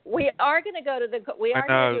outnumbered. We are going to go to do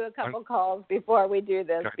a couple calls before we do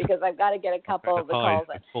this because I've got to get a couple of the calls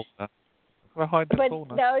in. But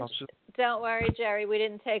no, don't worry, Jerry. We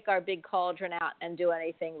didn't take our big cauldron out and do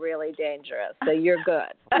anything really dangerous, so you're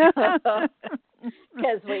good.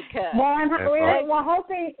 Because we could. Well,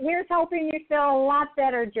 here's hoping you feel a lot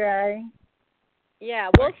better, Jerry. Yeah,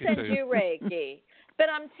 we'll send you Reiki. But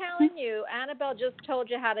I'm telling you, Annabelle just told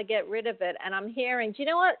you how to get rid of it, and I'm hearing. Do you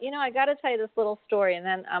know what? I got to tell you this little story, and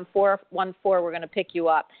then 414 we're going to pick you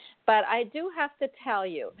up. But I do have to tell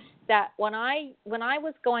you that when I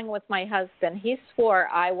was going with my husband, he swore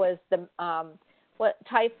I was the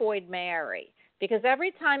Typhoid Mary, because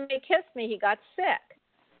every time he kissed me, he got sick.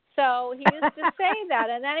 So he used to say that,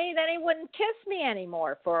 and then he wouldn't kiss me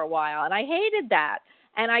anymore for a while, and I hated that.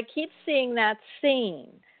 And I keep seeing that scene,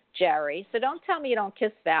 Jerry. So don't tell me you don't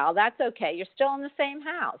kiss Val. That's okay. You're still in the same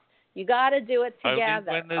house. You got to do it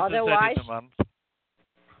together. Only when there's otherwise, a month.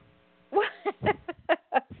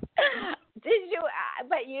 Did you?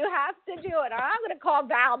 But you have to do it. Or I'm going to call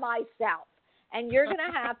Val myself, and you're going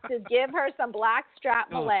to have to give her some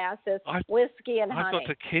blackstrap molasses, whiskey, and honey. I've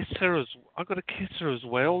got to kiss her as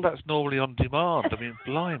well. That's normally on demand. I mean,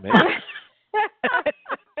 blimey.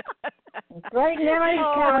 Great marriage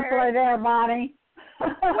counselor there, Bonnie.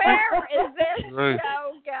 Where is this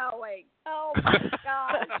show going? Oh my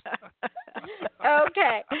gosh.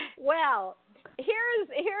 Okay. Well,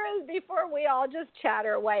 here's before we all just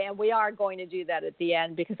chatter away, and we are going to do that at the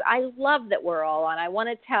end because I love that we're all on. I want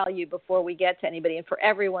to tell you before we get to anybody, and for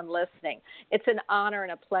everyone listening, it's an honor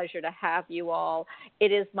and a pleasure to have you all.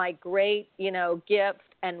 It is my great, gift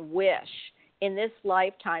and wish in this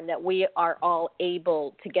lifetime that we are all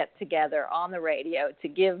able to get together on the radio to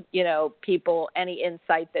give, people any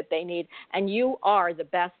insight that they need. And you are the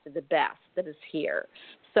best of the best that is here.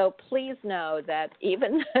 So please know that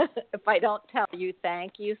even if I don't tell you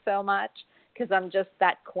thank you so much, because I'm just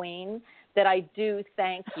that queen, that I do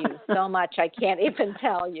thank you so much. I can't even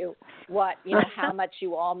tell you how much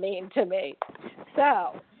you all mean to me.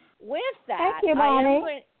 So with that, Thank you,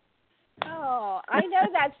 Bonnie. I know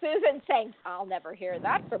that Susan's saying, I'll never hear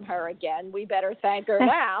that from her again. We better thank her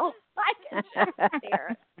now. I can just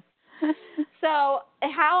hear it. So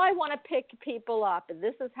how I want to pick people up, and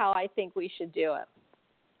this is how I think we should do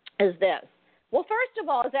it, is this. Well, first of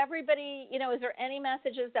all, is everybody, is there any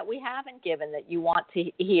messages that we haven't given that you want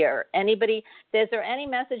to hear? Anybody, is there any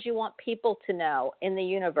message you want people to know in the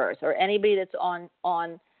universe, or anybody that's on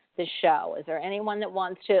the show? Is there anyone that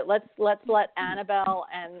wants to? Let's let Annabelle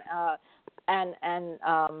and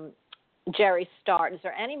Jerry start. Is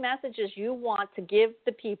there any messages you want to give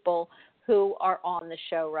the people who are on the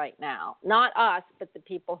show right now? Not us, but the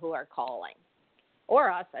people who are calling, or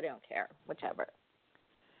us. I don't care, whichever.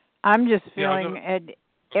 I'm just feeling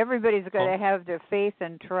everybody's going to have their faith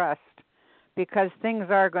and trust, because things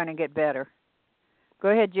are going to get better. Go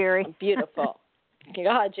ahead, Jerry. Beautiful. Go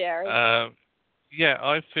ahead, Jerry. Yeah,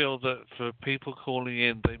 I feel that for people calling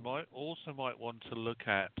in, they might want to look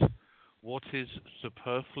at what is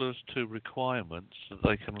superfluous to requirements that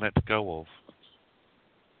they can let go of.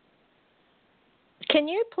 Can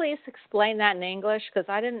you please explain that in English? Because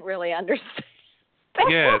I didn't really understand.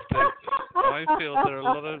 Yeah, I feel there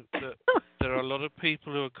are a lot of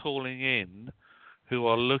people who are calling in who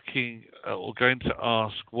are looking or going to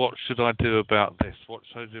ask, what should I do about this? What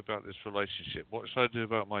should I do about this relationship? What should I do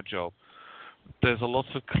about my job? There's a lot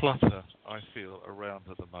of clutter, I feel, around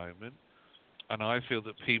at the moment, and I feel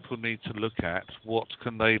that people need to look at what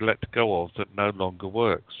can they let go of that no longer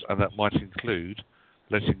works, and that might include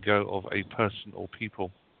letting go of a person or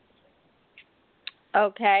people.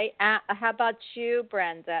 Okay. How about you,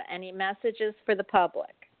 Brenda? Any messages for the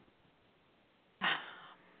public?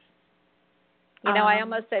 I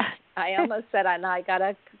almost said, and I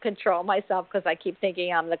gotta control myself because I keep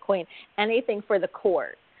thinking I'm the queen. Anything for the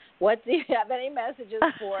court? What do you have? Any messages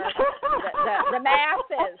for the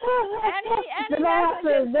masses? Any messages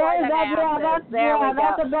for the masses? There we go.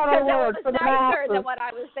 That's a better word for the nicer masses. than what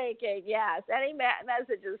I was thinking. Yes. Any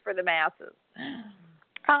messages for the masses?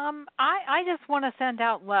 I just want to send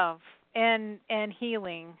out love and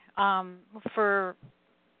healing for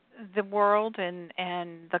the world and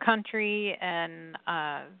the country, and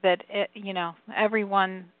that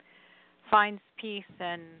everyone finds peace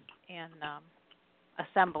and a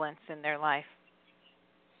semblance in their life.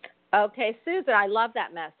 Okay, Susan, I love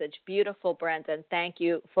that message. Beautiful, Brendan. Thank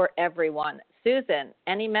you for everyone. Susan,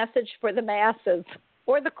 any message for the masses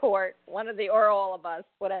or the court, or all of us,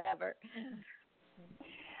 whatever?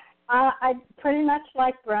 I pretty much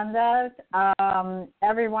like Brenda.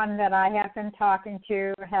 Everyone that I have been talking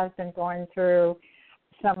to has been going through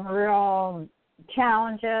some real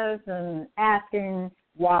challenges and asking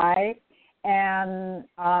why. And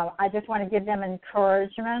I just want to give them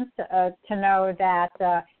encouragement to know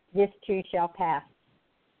that this too shall pass.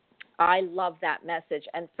 I love that message.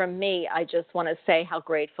 And from me, I just want to say how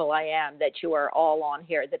grateful I am that you are all on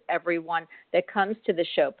here, that everyone that comes to the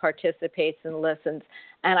show participates and listens.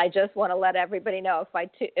 And I just want to let everybody know,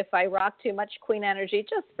 if I rock too much queen energy,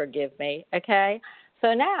 just forgive me, okay?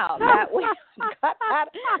 So now that we got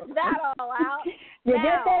that all out. You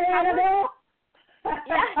get that, Annabelle?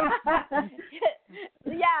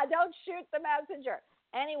 Yeah, don't shoot the messenger.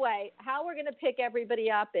 Anyway, how we're going to pick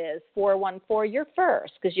everybody up is 414, you're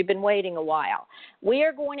first because you've been waiting a while. We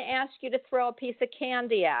are going to ask you to throw a piece of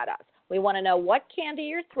candy at us. We want to know what candy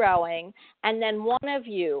you're throwing, and then one of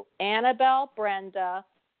you, Annabelle, Brenda,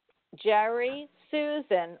 Jerry,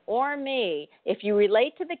 Susan, or me, if you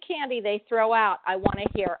relate to the candy they throw out, I want to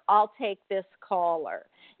hear, I'll take this caller.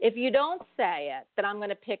 If you don't say it, then I'm going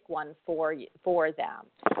to pick one for them.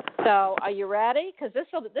 So are you ready? Because this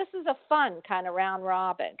is a fun kind of round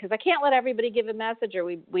robin, because I can't let everybody give a message or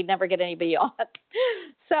we'd never get anybody on.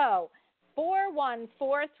 So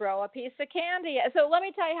 414, throw a piece of candy. So let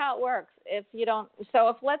me tell you how it works. If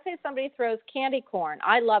let's say somebody throws candy corn,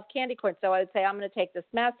 I love candy corn, so I would say I'm going to take this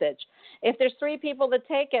message. If there's 3 people that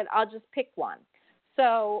take it, I'll just pick one.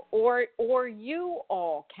 So, or you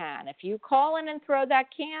all can. If you call in and throw that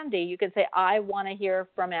candy, you can say, I want to hear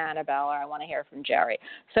from Annabelle or I want to hear from Jerry.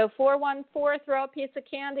 So 414, throw a piece of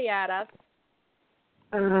candy at us.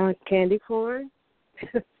 Candy corn.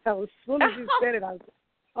 So as soon as you said it, I was,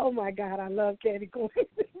 oh my God, I love candy corn.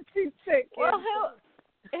 She said candy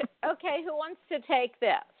corn. Who wants to take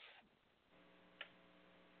this?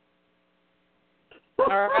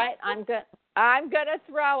 All right, I'm going to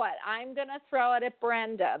throw it. I'm going to throw it at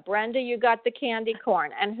Brenda. Brenda, you got the candy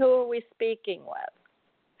corn. And who are we speaking with?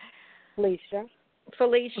 Felicia.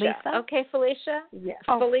 Lisa? Okay, Felicia? Yes.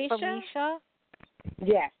 Oh, Felicia?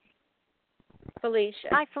 Yes. Felicia.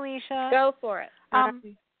 Hi, Felicia. Go for it.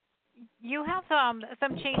 you have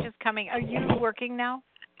some changes coming. Are you working now?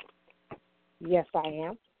 Yes, I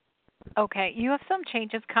am. Okay, you have some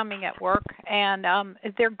changes coming at work, and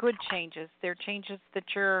they're good changes. They're changes that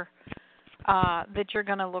you're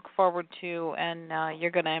going to look forward to and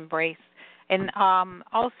you're going to embrace. And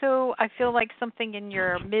also, I feel like something in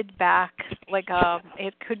your mid back, like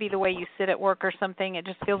it could be the way you sit at work or something. It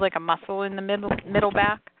just feels like a muscle in the middle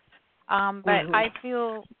back. But I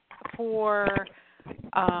feel for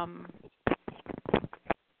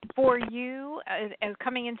you as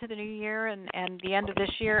coming into the new year and the end of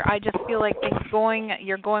this year, I just feel like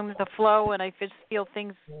you're going with the flow, and I just feel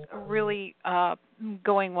things really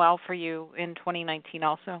going well for you in 2019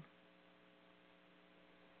 also.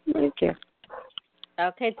 Thank you.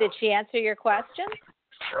 Okay, did she answer your question?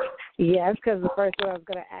 Yes, because the first one I was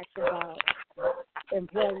going to ask about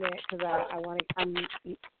employment, because I'm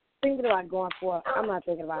thinking about going for, I'm not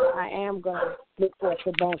thinking about it, I am going to look for a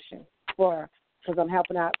promotion because I'm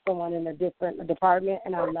helping out someone in a different department,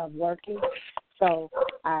 and I love working. So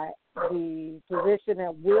the position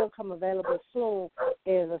that will come available soon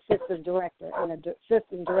is assistant director, and the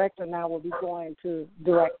assistant director now will be going to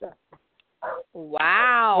director.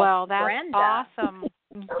 Wow. Well, that's Brenda. awesome.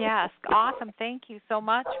 Yes, awesome. Thank you so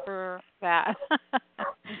much for that.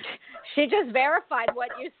 She just verified what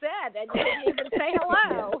you said, and you didn't even say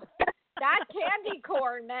hello. That candy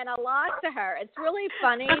corn meant a lot to her. It's really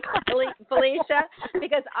funny, Felicia,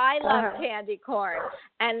 because I love candy corn.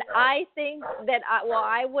 And I think that,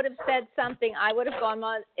 I would have said something. I would have gone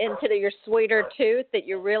on into your sweeter tooth, that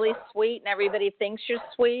you're really sweet and everybody thinks you're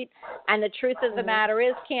sweet. And the truth of the matter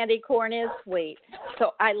is candy corn is sweet.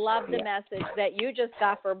 So I love the message that you just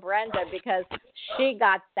got for Brenda, because she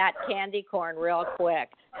got that candy corn real quick.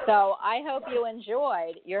 So I hope you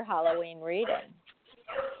enjoyed your Halloween reading.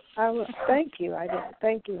 Thank you. I did.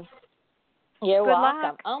 Thank you. You're Good welcome.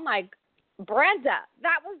 luck. Oh my, Brenda,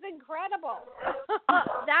 that was incredible.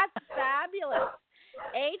 That's fabulous.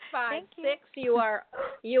 856,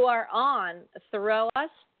 you are on. Throw us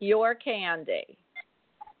your candy.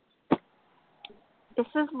 This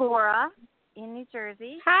is Laura in New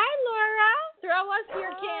Jersey. Hi, Laura. Throw us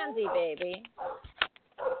your candy, baby.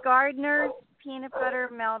 Gardener's peanut butter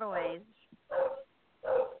meltaways.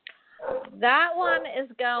 That one is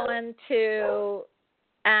going to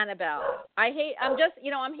Annabelle.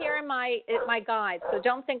 I'm hearing my guide, so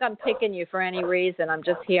don't think I'm picking you for any reason. I'm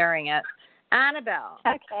just hearing it. Annabelle.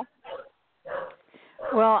 Okay.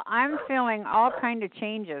 Well, I'm feeling all kind of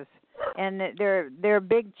changes, and they're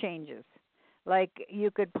big changes. Like you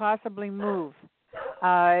could possibly move.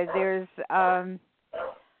 There's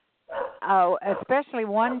especially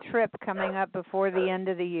one trip coming up before the end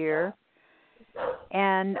of the year.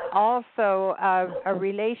 And also a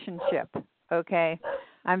relationship, okay?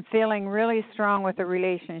 I'm feeling really strong with a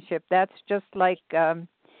relationship. That's just like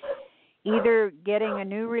either getting a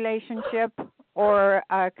new relationship or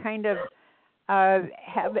kind of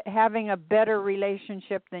having a better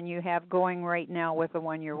relationship than you have going right now with the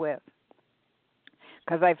one you're with.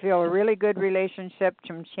 Because I feel a really good relationship,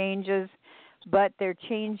 some changes, but they're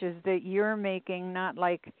changes that you're making, not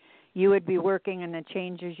like you would be working in the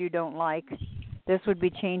changes you don't like. This would be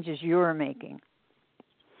changes you're making.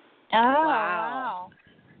 Oh,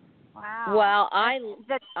 wow. Well,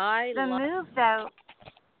 the move, though,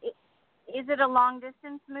 is it a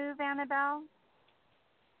long-distance move, Annabelle?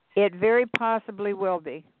 It very possibly will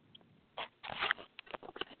be.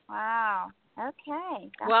 Wow. Okay.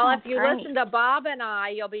 Well, if you great. listen to Bob and I,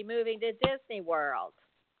 you'll be moving to Disney World.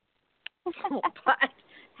 But,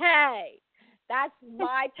 hey, that's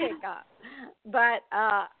my pickup.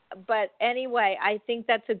 But anyway, I think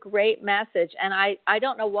that's a great message. And I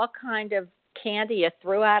don't know what kind of candy you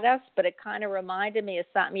threw at us, but it kind of reminded me of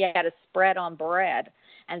something you had to spread on bread.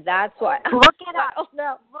 And that's why. Look it up. Oh,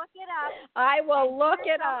 no. Look it up. I will look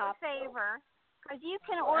it up. A favor, because you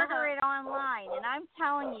can order it online. And I'm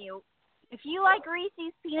telling you, if you like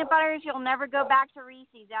Reese's peanut butters, you'll never go back to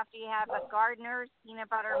Reese's after you have a Gardener's peanut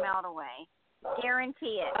butter melt-away.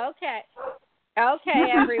 Guarantee it. Okay,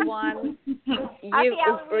 everyone.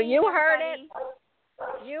 You heard it.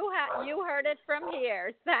 You heard it from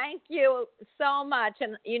here. Thank you so much.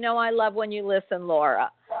 And I love when you listen, Laura.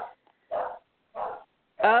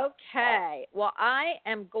 Okay. Well, I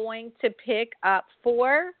am going to pick up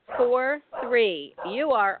 443.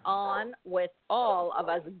 You are on with all of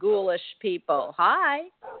us ghoulish people. Hi.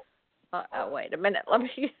 Wait a minute.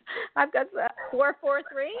 I've got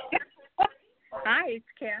 443. Hi, it's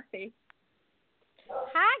Kathy.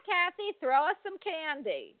 Hi, Kathy. Throw us some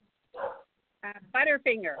candy.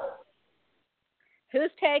 Butterfinger.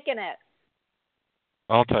 Who's taking it?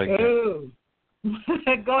 I'll take it. Ooh. Go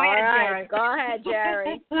ahead, Jerry. Go ahead,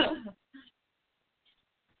 Jerry.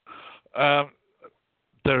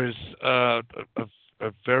 There is a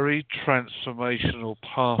very transformational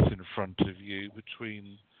path in front of you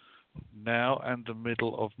between now and the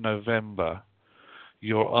middle of November.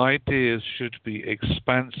 Your ideas should be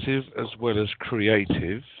expansive as well as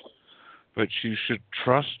creative, but you should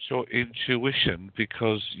trust your intuition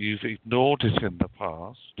because you've ignored it in the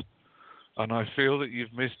past, and I feel that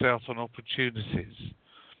you've missed out on opportunities.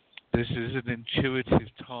 This is an intuitive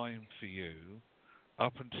time for you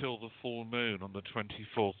up until the full moon on the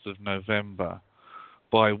 24th of November,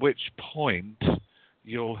 by which point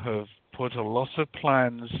you'll have put a lot of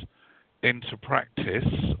plans into practice,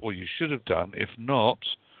 or you should have done. If not,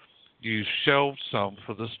 you've shelved some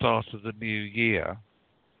for the start of the new year.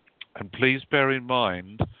 And please bear in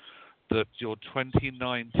mind that your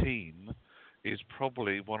 2019 is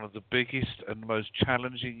probably one of the biggest and most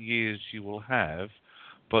challenging years you will have,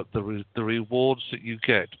 but the rewards that you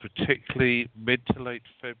get, particularly mid to late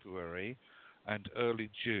February and early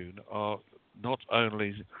June, are not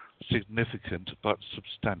only significant but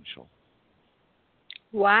substantial.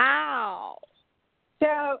 Wow.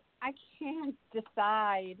 So I can't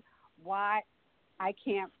decide when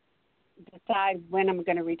I'm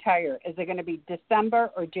going to retire. Is it going to be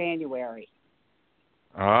December or January?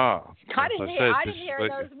 I didn't hear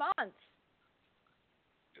those months.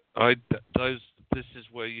 This is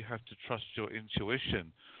where you have to trust your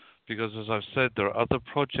intuition, because as I've said, there are other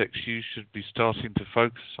projects you should be starting to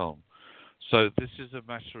focus on. So this is a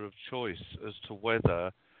matter of choice as to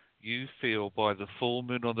whether you feel by the full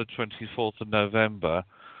moon on the 24th of November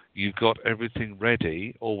you've got everything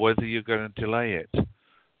ready, or whether you're going to delay it.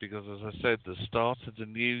 Because as I said, the start of the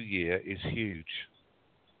new year is huge.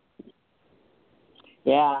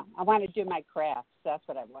 Yeah, I want to do my crafts. That's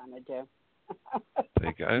what I want to do. There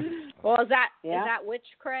you go. Well, is that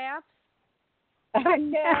witchcraft? No.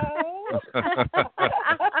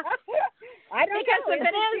 I don't because know. If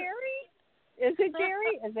it is, Jerry? Is it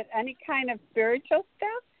Jerry? Is it any kind of spiritual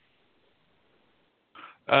stuff?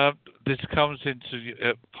 This comes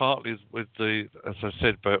into partly with the, as I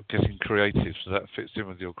said, about getting creative, so that fits in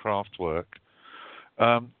with your craft work.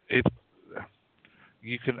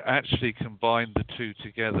 You can actually combine the two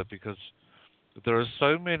together, because there are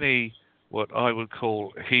so many what I would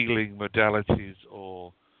call healing modalities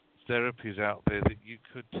or therapies out there that you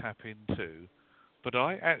could tap into. But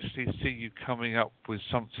I actually see you coming up with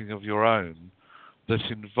something of your own that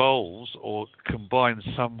involves or combines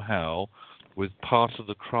somehow with part of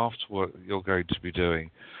the craft work that you're going to be doing.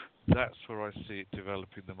 That's where I see it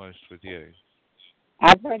developing the most with you.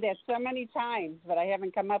 I've heard that so many times, but I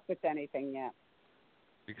haven't come up with anything yet.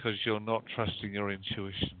 Because you're not trusting your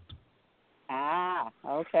intuition. Ah,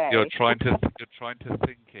 okay. You're trying to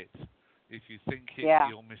think it. If you think it,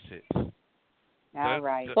 you'll miss it. All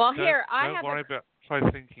right. Well, don't worry about try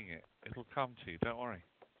thinking it. It'll come to you. Don't worry.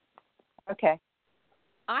 Okay.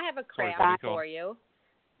 I have a craft for you.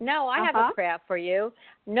 No, I have a craft for you.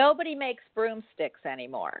 Nobody makes broomsticks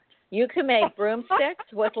anymore. You can make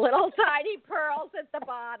broomsticks with little tiny pearls at the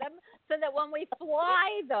bottom, so that when we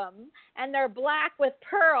fly them and they're black with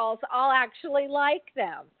pearls, I'll actually like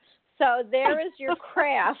them. So there is your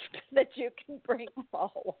craft that you can bring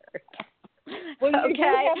forward. Well, you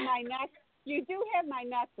do have my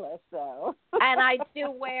necklace, though. And I do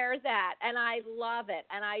wear that, and I love it.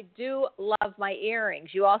 And I do love my earrings.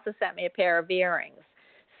 You also sent me a pair of earrings.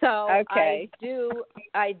 So I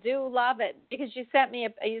do love it, because you sent me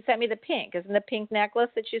the pink. Isn't the pink necklace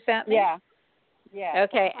that you sent me? Yeah. Yeah.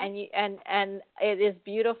 Okay, and it is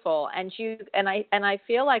beautiful, and I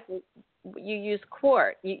feel like you use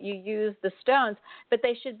quartz, you use the stones, but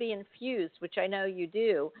they should be infused, which I know you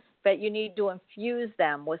do. But you need to infuse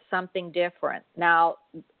them with something different. Now,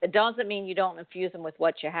 it doesn't mean you don't infuse them with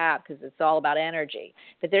what you have, because it's all about energy.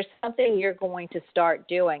 But there's something you're going to start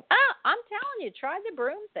doing. I'm telling you, try the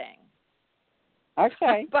broom thing.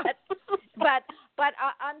 Okay.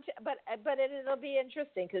 It'll be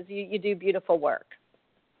interesting, because you do beautiful work.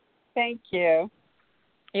 Thank you.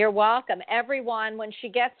 You're welcome. Everyone, when she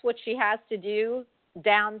gets what she has to do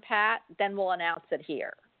down pat, then we'll announce it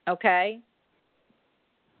here. Okay?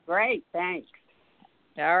 Great, thanks.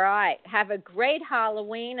 All right. Have a great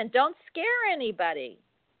Halloween, and don't scare anybody.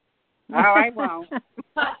 Oh, I won't.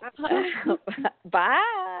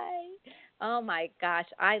 Bye. Oh, my gosh.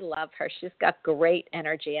 I love her. She's got great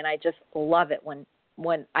energy, and I just love it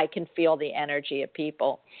when I can feel the energy of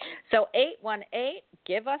people. So 818,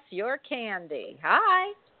 give us your candy.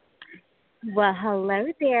 Hi. Well, hello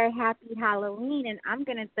there. Happy Halloween, and I'm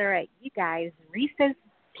going to throw at you guys Reese's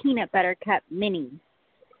Peanut Butter Cup Minis.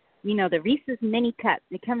 the Reese's mini cups.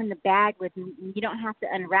 They come in the bag with, you don't have to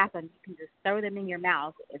unwrap them. You can just throw them in your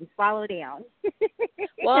mouth and swallow down.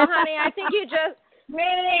 Well, honey, I think you just,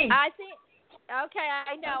 Really? okay,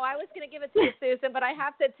 I know. I was going to give it to you, Susan, but I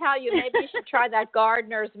have to tell you, maybe you should try that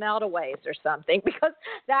Gardener's Meltaways or something, because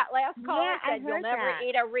that last caller said you'll never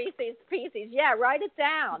eat a Reese's Pieces. Yeah, write it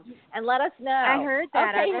down and let us know. I heard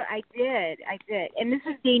that. Okay. I did. And this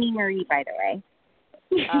is Danny Marie, by the way.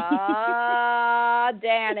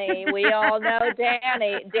 Danny. We all know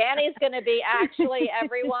Danny. Danny's going to be, actually,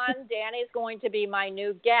 everyone, Danny's going to be my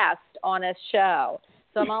new guest on his show.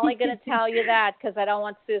 So I'm only going to tell you that because I don't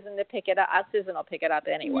want Susan to pick it up. Susan will pick it up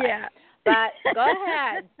anyway. Yeah. But go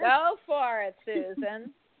ahead. Go for it,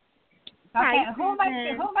 Susan. Okay. Hi, Who am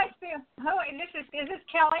I speaking? Is this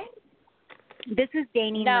Kelly? This is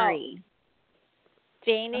Danny Marie.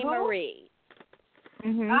 Danny Marie.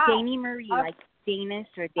 Mm-hmm. Danny Marie, like Danish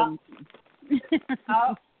or dainty.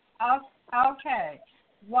 Okay.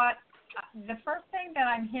 What the first thing that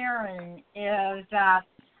I'm hearing is that,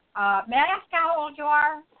 may I ask how old you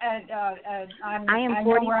are? I am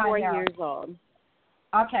 44 years old.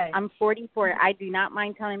 Okay. I'm 44. I do not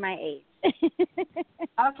mind telling my age.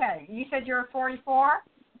 Okay. You said you're 44?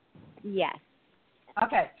 Yes.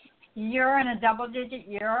 Okay. You're in a double-digit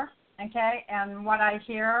year, okay? And what I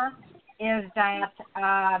hear is that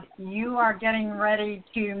you are getting ready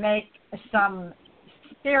to make some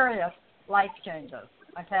serious life changes,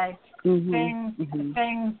 okay? Things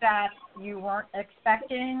that you weren't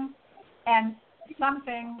expecting, and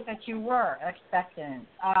something that you were expecting.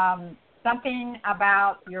 Something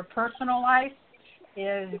about your personal life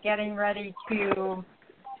is getting ready to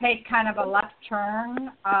take kind of a left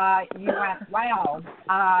turn. You went, wow,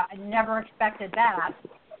 I never expected that.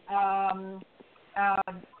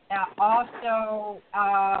 Also,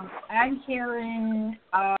 I'm hearing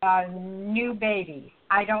new baby.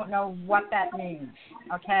 I don't know what that means,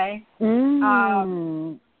 okay?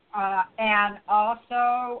 And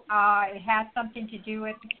also, it has something to do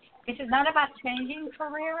with, this is not about changing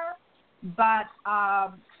career, but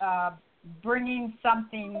bringing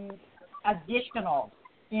something additional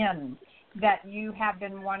in that you have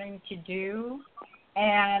been wanting to do,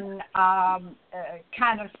 and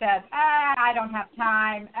kind of said, I don't have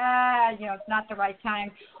time, it's not the right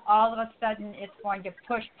time. All of a sudden, it's going to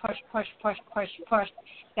push,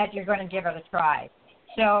 that you're going to give it a try.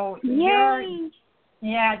 So,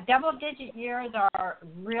 double-digit years are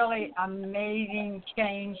really amazing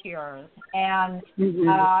change years, and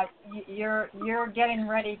you're getting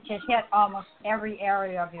ready to hit almost every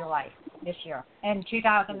area of your life this year in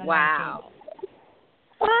 2019. Wow.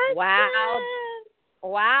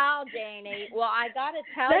 Wow, Danny. Well, I got to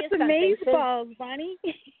tell you something. That's amazeballs, Bonnie.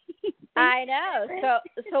 I know.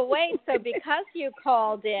 So wait. So because you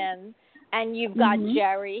called in, and you've got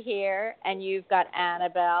Jerry here, and you've got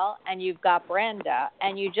Annabelle, and you've got Brenda,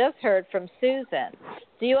 and you just heard from Susan.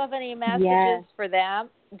 Do you have any messages for them?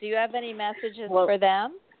 Do you have any messages for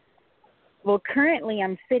them? Well, currently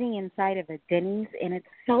I'm sitting inside of a Denny's, and it's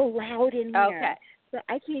so loud in here. Okay. So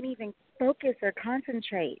I can't even focus or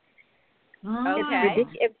concentrate. Okay.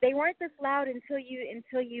 If they weren't this loud until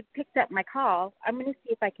you picked up my call, I'm going to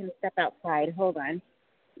see if I can step outside. Hold on.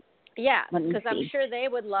 Yeah, because I'm sure they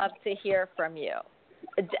would love to hear from you.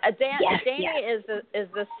 Danny is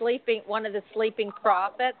the sleeping, one of the sleeping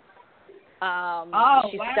prophets.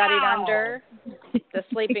 She studied under the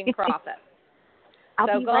sleeping prophet.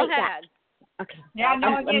 I'll be go right ahead. Back. Okay. Yeah,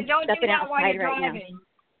 no, you don't do that while you're right driving.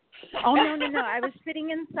 Oh, no. I was sitting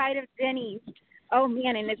inside of Denny's. Oh,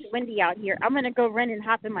 man, and it's windy out here. I'm going to go run and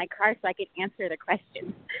hop in my car so I can answer the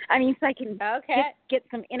questions. So I can get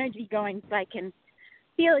some energy going so I can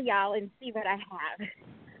feel y'all and see what I have.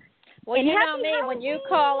 Well, and you know me, when you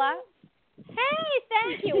call up, hey,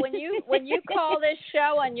 thank you. When you call this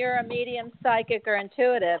show and you're a medium, psychic, or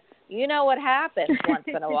intuitive, you know what happens once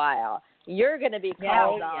in a while. You're going to be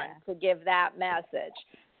called on to give that message.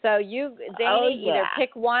 So Danny,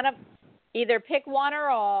 either pick one or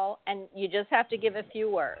all, and you just have to give a few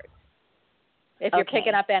words if you're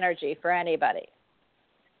picking up energy for anybody.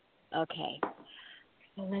 Okay.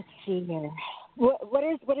 So let's see here. What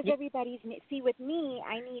is everybody's name? See, with me,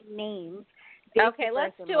 I need names. Okay,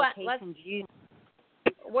 let's do it.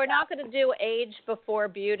 We're not going to do age before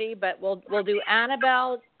beauty, but we'll do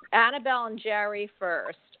Annabelle and Jerry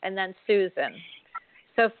first, and then Susan.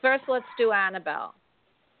 So first, let's do Annabelle.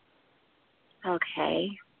 Okay.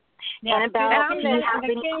 Yeah, Annabelle,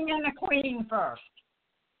 the king and the queen first.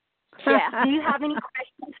 Yeah. Do you have any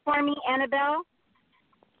questions for me, Annabelle?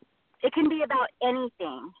 It can be about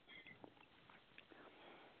anything.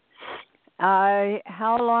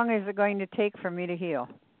 How long is it going to take for me to heal?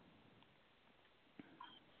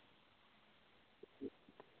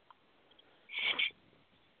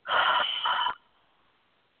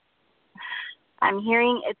 I'm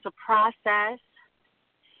hearing it's a process.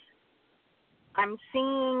 I'm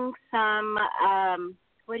seeing some,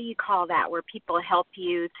 what do you call that, where people help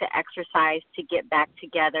you to exercise to get back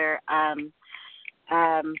together.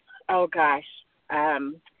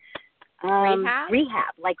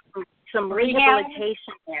 Rehab, like some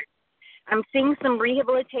rehabilitation there. I'm seeing some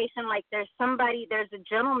rehabilitation, like there's a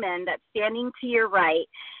gentleman that's standing to your right,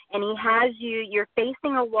 and he has you're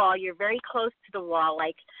facing a wall, you're very close to the wall,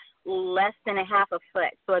 like less than a half a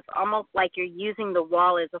foot, so it's almost like you're using the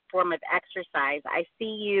wall as a form of exercise. I see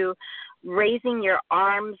you raising your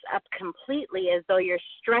arms up completely as though you're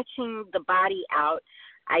stretching the body out.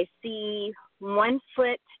 I see one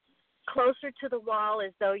foot closer to the wall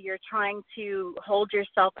as though you're trying to hold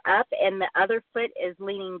yourself up, and the other foot is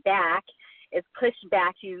leaning back, is pushed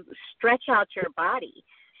back. You stretch out your body.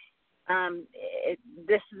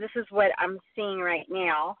 This is what I'm seeing right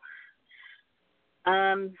now.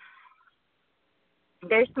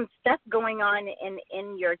 There's some stuff going on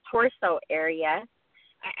in your torso area.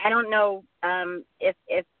 I don't know if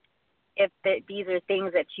these are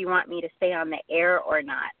things that you want me to say on the air or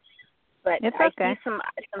not, but it's okay. I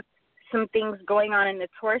see some things going on in the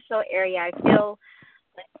torso area. I feel,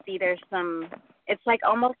 let's see, there's some, it's like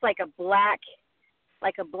almost like a black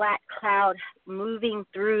cloud moving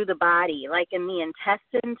through the body, like in the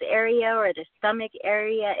intestines area or the stomach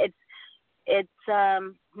area. It's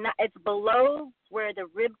below where the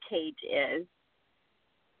rib cage is,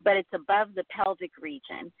 but it's above the pelvic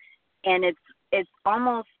region, and it's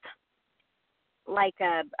almost like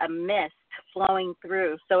a mist flowing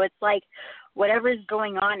through. So it's like whatever's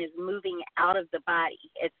going on is moving out of the body.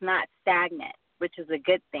 It's not stagnant, which is a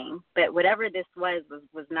good thing. But whatever this was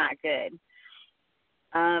not good.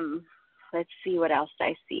 Let's see what else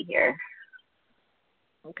I see here.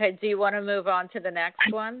 Okay, do you want to move on to the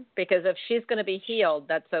next one? Because if she's going to be healed,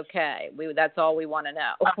 that's okay. That's all we want to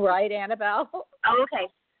know. Right, Annabelle? Oh, okay.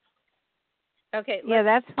 Okay. Yeah,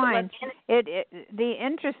 that's fine. The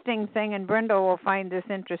interesting thing, and Brenda will find this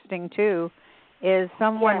interesting too, is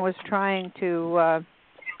someone was trying to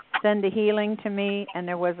send a healing to me, and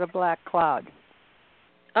there was a black cloud.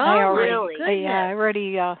 Oh, really? I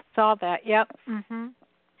already saw that. Yep. Mm-hmm.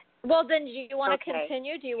 Well, then, do you want to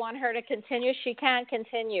continue? Do you want her to continue? She can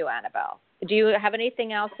continue, Annabelle. Do you have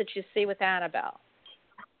anything else that you see with Annabelle?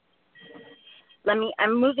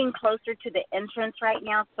 I'm moving closer to the entrance right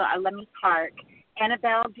now, so let me park.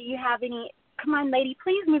 Annabelle, do you have any? Come on, lady,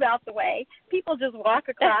 please move out the way. People just walk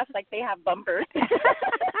across like they have bumpers.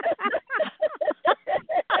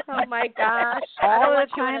 Oh, my gosh. All the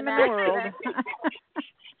time in the world.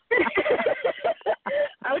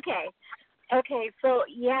 Okay, so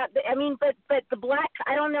yeah, I mean, but the black,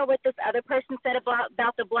 I don't know what this other person said about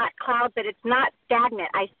the black cloud, but it's not stagnant.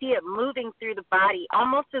 I see it moving through the body,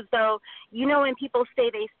 almost as though, you know, when people say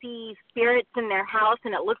they see spirits in their house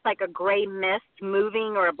and it looks like a gray mist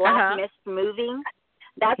moving or a black mist moving.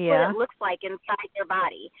 That's what it looks like inside their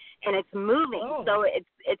body, and it's moving. Oh. So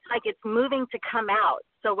it's like it's moving to come out.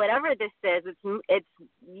 So whatever this is,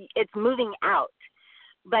 it's moving out.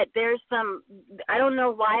 But there's some, I don't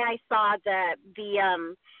know why I saw the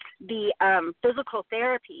physical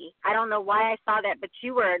therapy. I don't know why I saw that, but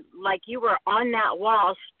you were on that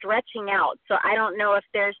wall stretching out. So I don't know if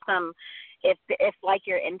there's some, if like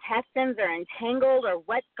your intestines are entangled or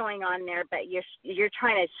what's going on there, but you're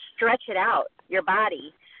trying to stretch it out, your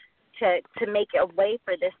body, to make a way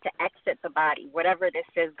for this to exit the body, whatever this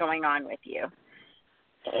is going on with you.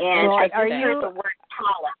 And well, I just heard the word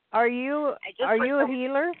pollen. Are you a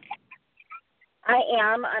healer? I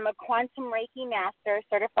am. I'm a quantum Reiki master,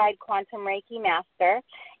 certified quantum Reiki master,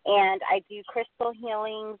 and I do crystal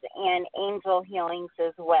healings and angel healings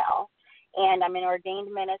as well. And I'm an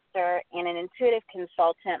ordained minister and an intuitive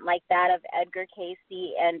consultant like that of Edgar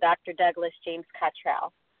Casey and Dr. Douglas James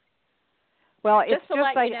Cottrell. Well, it's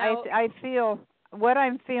just like I feel, what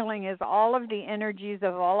I'm feeling is all of the energies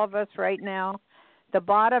of all of us right now. The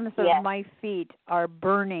bottoms of my feet are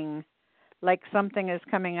burning like something is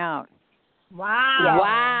coming out. Wow. Yeah.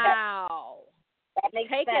 Wow. That makes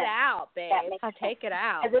Take sense. it out, babe. Take it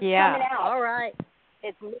out. It's coming out. All right.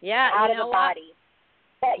 It's out of the body.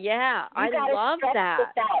 But I love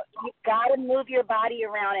that. You've got to move your body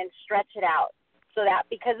around and stretch it out. So that,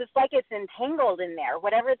 because it's like it's entangled in there.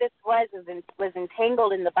 Whatever this was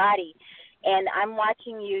entangled in the body. And I'm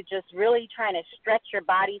watching you just really trying to stretch your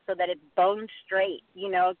body so that it's bone straight, you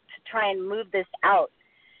know, to try and move this out.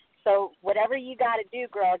 So whatever you got to do,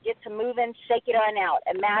 girl, get to moving, shake it on out.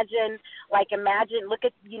 Imagine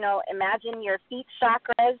your feet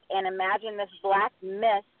chakras, and imagine this black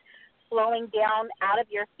mist flowing down out of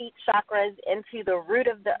your feet chakras into the root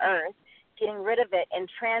of the earth, getting rid of it, and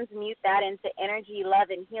transmute that into energy, love,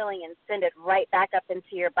 and healing, and send it right back up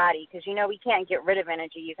into your body. Because we can't get rid of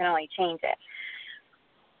energy; you can only change it.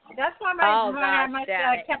 That's why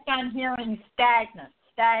I kept on hearing stagnant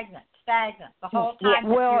the whole time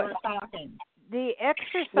you were talking. The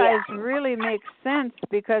exercise really makes sense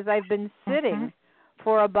because I've been sitting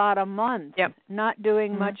for about a month, not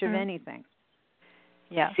doing much of anything.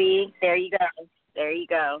 Yeah. See, there you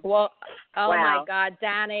go. Well, wow. My God,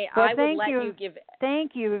 Danny, well, I would let you give.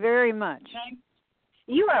 Thank you very much.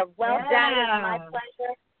 You are welcome. It's my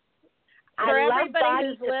pleasure. For everybody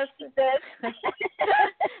who's listening, and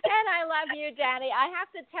I love you, Danny. I have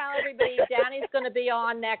to tell everybody Danny's going to be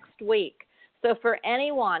on next week. So for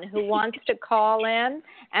anyone who wants to call in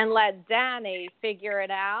and let Danny figure it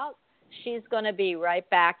out, she's going to be right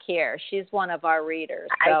back here. She's one of our readers.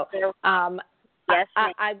 So yes,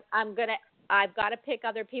 I've got to pick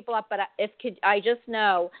other people up, but I just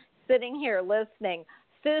know sitting here listening,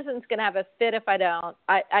 Susan's going to have a fit if I don't.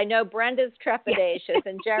 I know Brenda's trepidatious,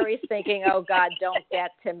 and Jerry's thinking, oh, God, don't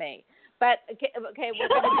get to me. But, okay, we're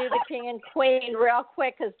going to do the king and queen real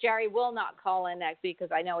quick because Jerry will not call in next week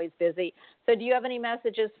because I know he's busy. So do you have any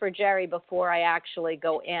messages for Jerry before I actually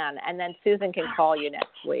go in? And then Susan can call you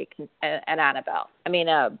next week,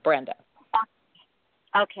 and Brenda.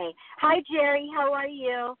 Okay. Hi, Jerry. How are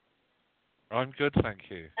you? I'm good,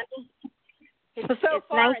 thank you. It's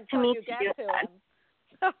nice to meet you. you. Get to him.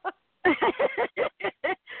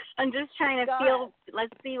 I'm just trying to feel.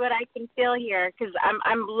 Let's see what I can feel here, because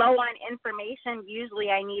I'm low on information.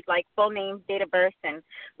 Usually, I need like full name, date of birth, and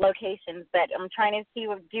locations. But I'm trying to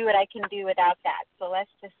do what I can do without that. So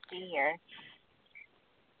let's just see here.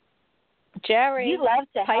 Jerry, you love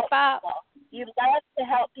to pipe help up. people. You love to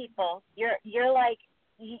help people. You're like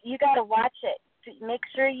you got to watch it. Make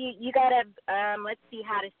sure you gotta let's see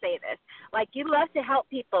how to say this. Like, you love to help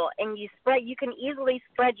people, and you can easily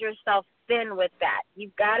spread yourself thin with that.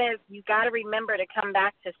 You've gotta remember to come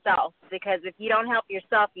back to self, because if you don't help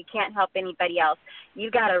yourself, you can't help anybody else.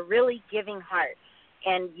 You've got a really giving heart,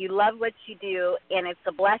 and you love what you do, and it's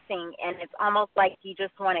a blessing, and it's almost like you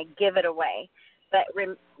just want to give it away. But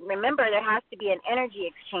remember, there has to be an energy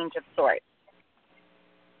exchange of sorts.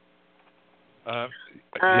 I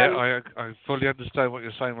fully understand what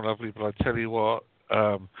you're saying, my lovely, but I tell you what,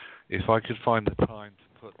 if I could find the time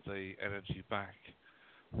to put the energy back,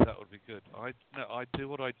 that would be good. I do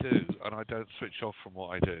what I do, and I don't switch off from what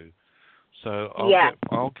I do. So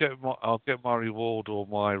I'll get my reward or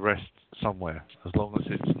my rest somewhere, as long as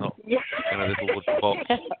it's not in a little wooden box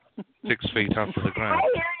 6 feet under the ground. I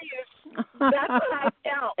hear you. That's what I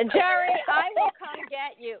felt. And Jerry, I will come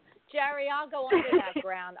get you. Jerry, I'll go under that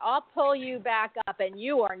ground. I'll pull you back up, and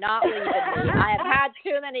you are not leaving me. I have had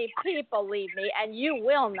too many people leave me, and you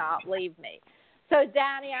will not leave me. So,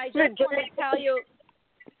 Danny, I just want to tell you,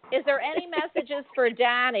 is there any messages for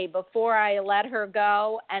Danny before I let her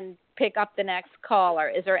go and pick up the next caller?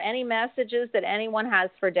 Is there any messages that anyone has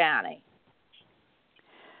for Danny?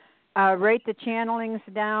 Write the channelings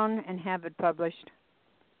down and have it published.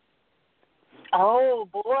 Oh,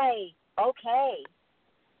 boy. Okay.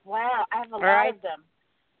 Wow, I have a lot of them.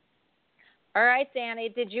 All right, Danny,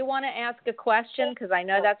 did you want to ask a question? Because I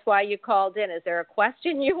know that's why you called in. Is there a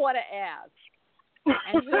question you want to ask?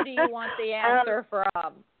 And who do you want the answer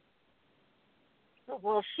from?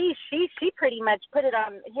 Well, she pretty much hit it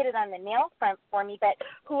on the nail front for me. But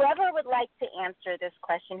whoever would like to answer this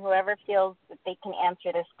question, whoever feels that they can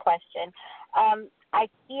answer this question, I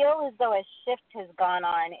feel as though a shift has gone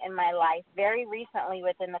on in my life very recently,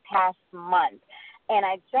 within the past month. And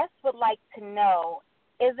I just would like to know,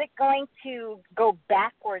 is it going to go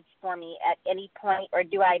backwards for me at any point, or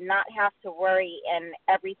do I not have to worry and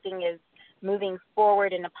everything is moving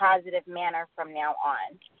forward in a positive manner from now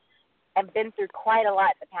on? I've been through quite a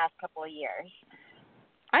lot the past couple of years.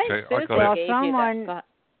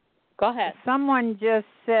 Go ahead. Someone just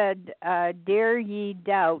said, dare ye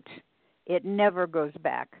doubt, it never goes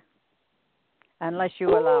back unless you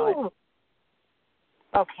allow it.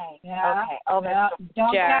 Okay. Yeah. Okay. Oh, yeah.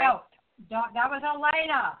 Don't Jerry. doubt. That was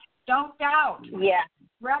Elena. Don't doubt. Yeah.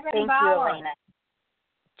 Reverend Thank Bauer. you, Elena.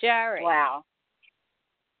 Jerry. Wow.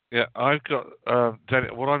 Yeah, I've got.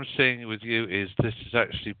 What I'm seeing with you is this has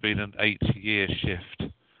actually been an 8-year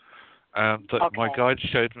shift. My guide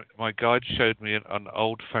showed me an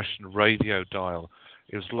old-fashioned radio dial.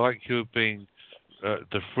 It was like you were being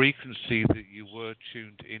the frequency that you were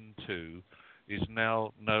tuned into is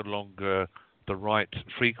now no longer the right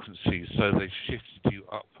frequency, so they shifted you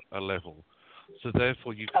up a level. So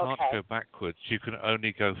therefore, you can't go backwards. You can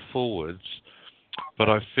only go forwards. but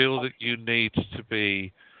I feel that you need to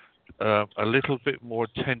be a little bit more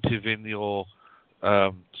attentive in your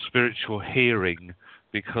spiritual hearing,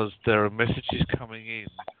 because there are messages coming in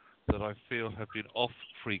that I feel have been off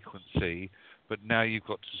frequency, but now you've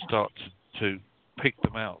got to start to pick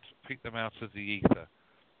them out of the ether.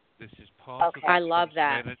 This is part of I love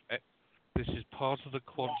that. This is part of the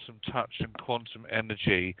quantum touch and quantum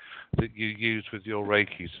energy that you use with your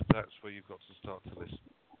Reiki, so that's where you've got to start to listen.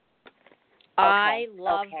 I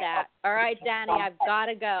love that. All right, Danny, I've got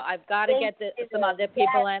to go. I've got to get some other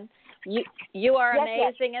people in. You are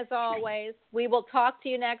amazing as always. We will talk to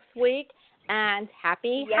you next week, and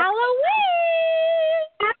happy Halloween!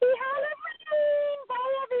 Happy Halloween!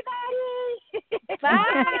 Bye, everybody!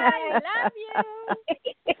 Bye! Love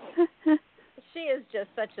you! She is just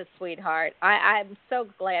such a sweetheart. I'm so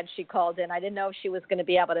glad she called in. I didn't know if she was going to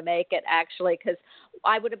be able to make it, actually, because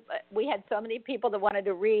we had so many people that wanted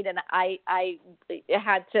to read, and I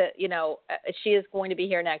had to, she is going to be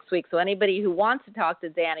here next week. So anybody who wants to talk to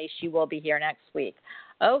Danny, she will be here next week.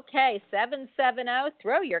 Okay, 770,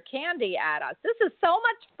 throw your candy at us. This is so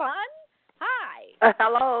much fun. Hi.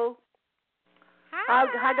 Hello.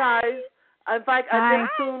 Hi, guys. In fact, I didn't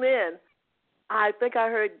tune in. I think I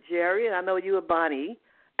heard Jerry, and I know you were Bonnie.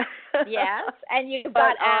 Yes, and you've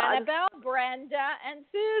got Annabelle, Brenda, and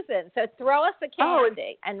Susan. So throw us a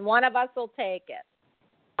candy, and one of us will take it.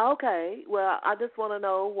 Okay. Well, I just want to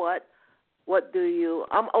know what do you?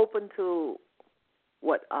 I'm open to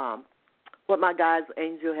what my guys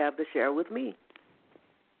angel have to share with me.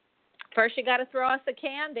 First, you got to throw us a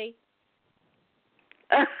candy.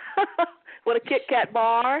 What, a Kit Kat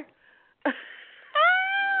bar?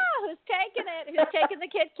 Who's taking it? Who's taking the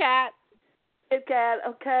Kit Kat? Kit Kat,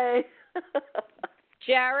 okay.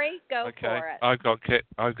 Jerry, go for it. I've got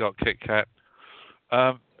Kit Kat.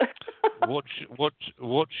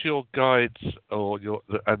 What's your guides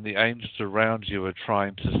and the angels around you are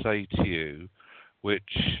trying to say to you, which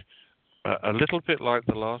a little bit like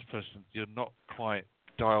the last person, you're not quite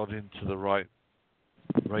dialed into the right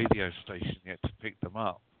radio station yet to pick them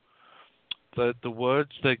up. The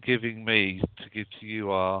words they're giving me to give to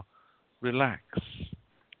you are relax,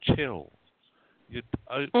 chill.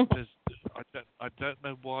 I don't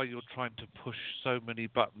know why you're trying to push so many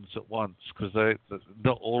buttons at once, because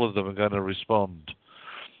not all of them are going to respond.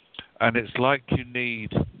 And it's like you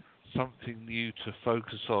need something new to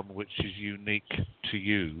focus on, which is unique to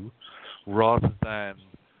you, rather than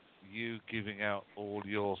you giving out all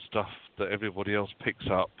your stuff that everybody else picks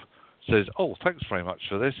up, says, oh, thanks very much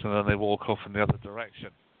for this, and then they walk off in the other direction.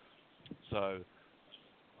 So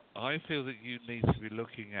I feel that you need to be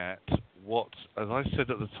looking at what, as I said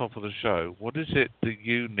at the top of the show, what is it that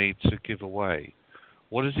you need to give away?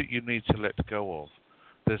 What is it you need to let go of?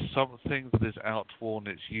 There's something that is outworn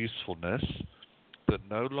its usefulness, that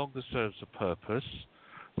no longer serves a purpose.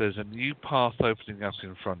 There's a new path opening up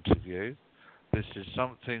in front of you. This is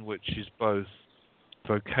something which is both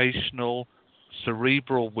vocational,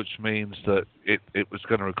 cerebral, which means that it was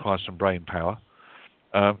going to require some brain power.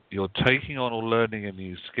 You're taking on or learning a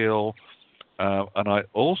new skill, and I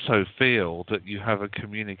also feel that you have a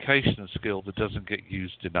communication skill that doesn't get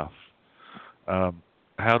used enough.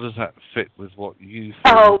 How does that fit with what you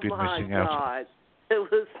feel you've been missing out on?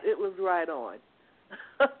 It was right on.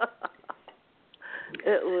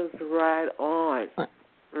 It was right on.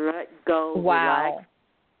 Let go. Wow.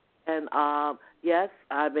 Relax. And yes,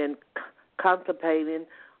 I've been contemplating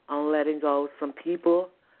on letting go of some people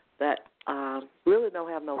that really don't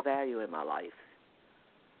have no value in my life.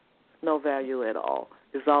 No value at all.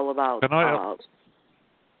 It's all about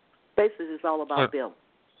basically it's all about them.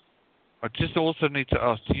 I just also need to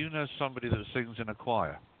ask, do you know somebody that sings in a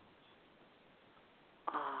choir?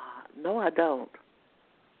 No, I don't.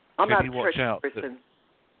 I'm not a church person.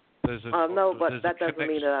 No, but that doesn't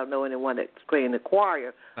mean that I know anyone that's playing the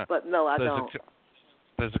choir. No, but no, I don't.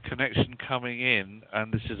 There's a connection coming in,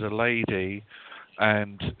 and this is a lady,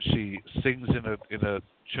 and she sings in a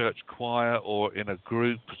church choir or in a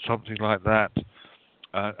group, something like that,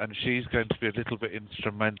 and she's going to be a little bit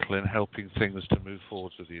instrumental in helping things to move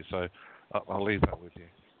forward with you. So I'll leave that with you.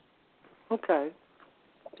 Okay.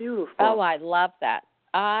 Beautiful. Oh, I love that.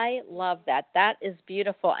 I love that. That is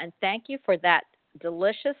beautiful, and thank you for that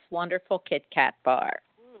delicious, wonderful Kit Kat bar.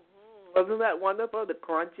 Wasn't that wonderful? The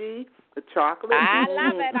crunchy, the chocolate. I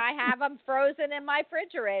love it. I have them frozen in my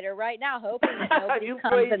refrigerator right now, hoping that nobody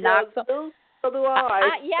comes and knocks them. So do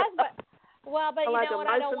I. Yes, but I like them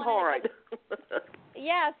nice and hard.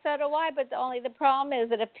 Yeah, so do I. But only the problem is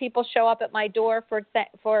that if people show up at my door for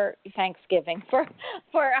Thanksgiving, for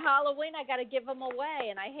Halloween, I got to give them away,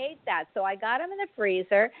 and I hate that. So I got them in the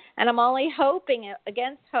freezer, and I'm only hoping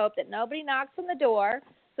against hope that nobody knocks on the door,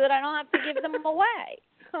 so that I don't have to give them away.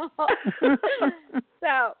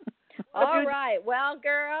 So, all right. Well,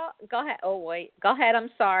 girl, go ahead. Oh wait, go ahead. I'm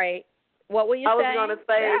sorry. What were you saying? I was going to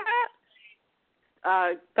say.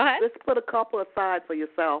 Go ahead. Let's put a couple aside for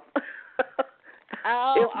yourself.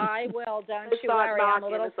 Oh, I will. Don't you worry. I'm a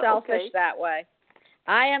little selfish that way.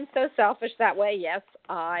 I am so selfish that way. Yes,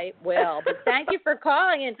 I will. But thank you for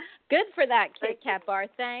calling, and good for that Kit Kat bar.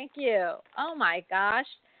 Thank you. Oh, my gosh.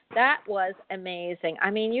 That was amazing.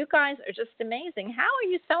 I mean, you guys are just amazing. How are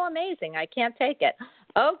you so amazing? I can't take it.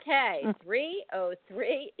 Okay,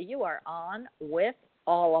 303, you are on with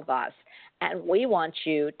all of us, and we want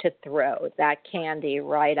you to throw that candy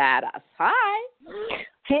right at us. Hi.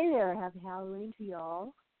 Hey there. Happy Halloween to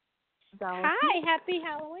y'all. Hi, happy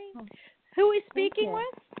Halloween. Who are we speaking with?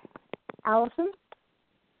 Allison.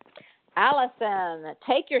 Allison,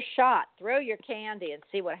 take your shot. Throw your candy and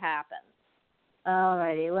see what happens. All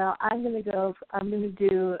righty. Well, I'm going to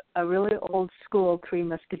do a really old school Three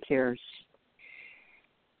Musketeers.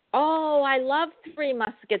 Oh, I love Three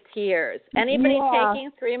Musketeers. Anybody taking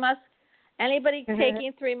Three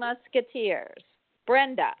taking Three Musketeers?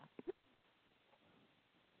 Brenda.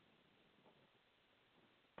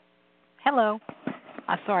 Hello.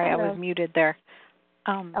 Sorry, Hello. I was muted there.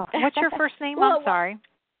 What's your first name? I'm sorry.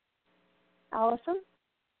 Allison.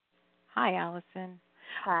 Hi, Allison.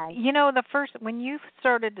 Hi. You know, when you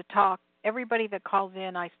started to talk, everybody that calls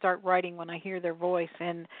in, I start writing when I hear their voice,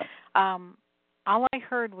 and all I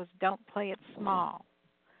heard was don't play it small.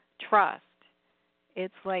 Trust.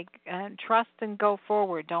 It's like trust and go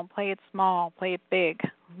forward. Don't play it small. Play it big.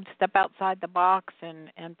 Step outside the box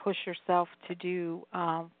and push yourself to do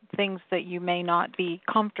things that you may not be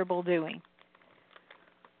comfortable doing,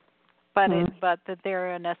 but that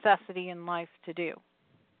they're a necessity in life to do.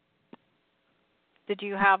 Did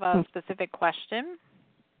you have a specific question?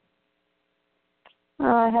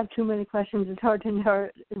 I have too many questions. It's hard to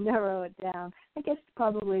narrow it down. I guess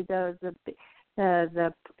probably the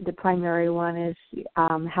primary one is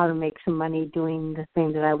how to make some money doing the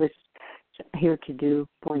thing that I was here to do,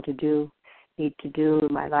 born to do, need to do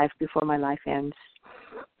in my life before my life ends.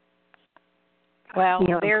 Well,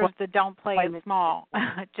 there's the don't play it small.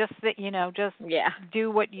 Just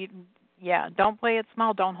do what you. Yeah, don't play it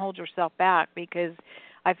small. Don't hold yourself back, because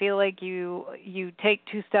I feel like you take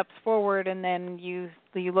 2 steps forward and then you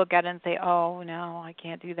look at it and say, oh no, I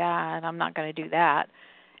can't do that. I'm not going to do that,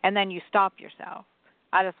 and then you stop yourself.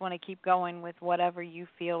 I just want to keep going with whatever you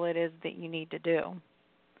feel it is that you need to do.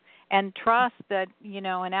 And trust that,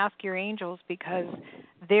 and ask your angels, because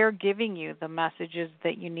they're giving you the messages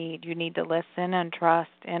that you need. You need to listen and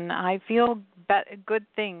trust. And I feel good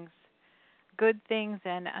things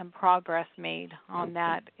and progress made on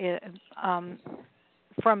that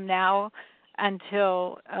from now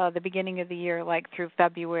until the beginning of the year, like through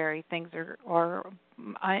February. Things are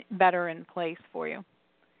better in place for you.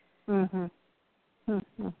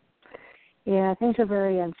 Yeah, things are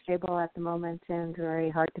very unstable at the moment and very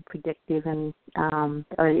hard to predict even,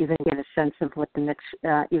 or even get a sense of what the next,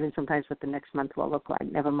 even sometimes what the next month will look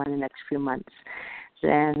like, never mind the next few months.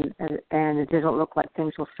 And it doesn't look like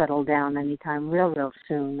things will settle down anytime real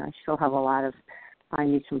soon. I still have I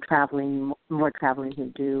need some more traveling to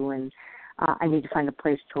do, and I need to find a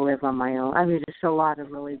place to live on my own. I mean, there's a lot of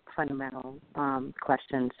really fundamental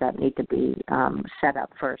questions that need to be set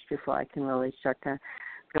up first before I can really start to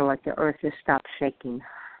feel like the earth has stopped shaking.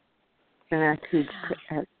 It's been a huge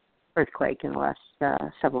earthquake in the last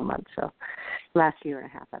several months, so last year and a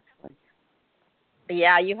half, actually.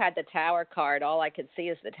 Yeah, you had the tower card. All I could see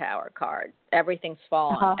is the tower card. Everything's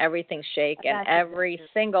fallen. Everything's shaken. I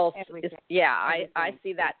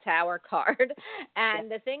see that tower card. And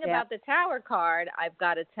the thing about the tower card, I've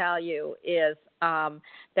got to tell you, is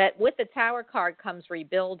that with the tower card comes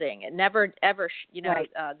rebuilding. It never, ever,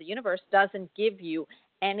 the universe doesn't give you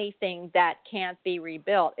anything that can't be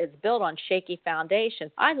rebuilt. It's built on shaky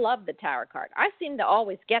foundations. I love the tower card. I seem to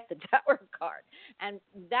always get the tower card. And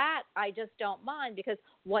that I just don't mind, because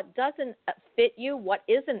what doesn't fit you, what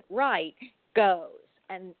isn't right, goes.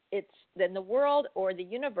 And then the world or the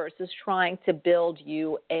universe is trying to build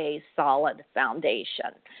you a solid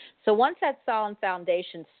foundation. So once that solid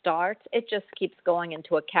foundation starts, it just keeps going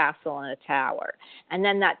into a castle and a tower. And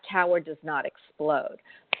then that tower does not explode.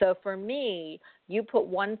 So for me, you put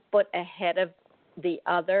one foot ahead of the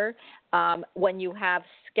other when you have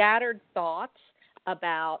scattered thoughts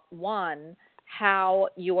about, one, how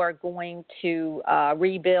you are going to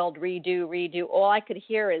rebuild, redo. All I could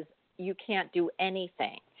hear is you can't do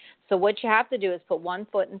anything. So what you have to do is put one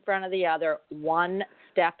foot in front of the other, one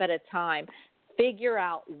step at a time. Figure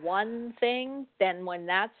out one thing, then when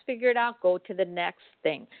that's figured out, go to the next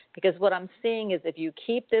thing. Because what I'm seeing is if you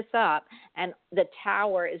keep this up and the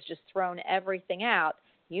tower is just thrown everything out,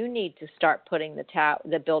 you need to start putting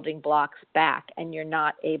the building blocks back, and you're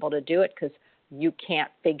not able to do it because you can't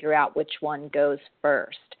figure out which one goes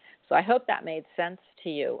first. So I hope that made sense to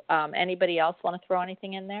you. Anybody else want to throw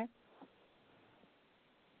anything in there?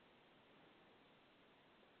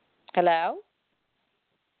 Hello?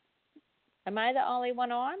 Am I the only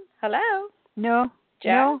one on? Hello? No.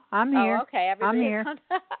 Jen? No, I'm here. Oh, okay. I'm here.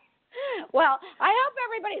 Well, I hope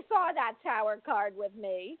everybody saw that tower card with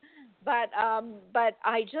me, but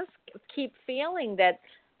I just keep feeling that,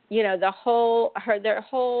 you know, their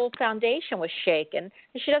whole foundation was shaken,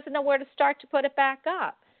 and she doesn't know where to start to put it back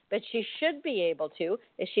up. But she should be able to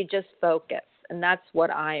if she just focus, and that's what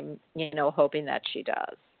I'm, you know, hoping that she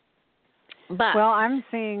does. But well, I'm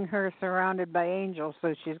seeing her surrounded by angels,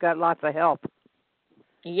 so she's got lots of help.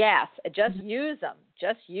 yes, just use them.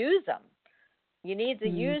 Just use them. You need to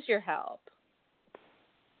use your help.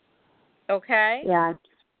 Okay? Yeah.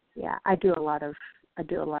 I do a lot of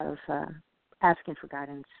asking for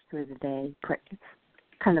guidance through the day.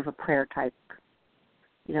 Kind of a prayer type,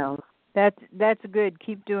 you know. That's good.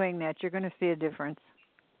 Keep doing that. You're going to see a difference.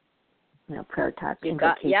 You know, prayer type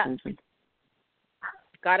invocations.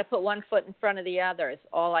 Got to put one foot in front of the other is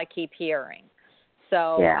all I keep hearing.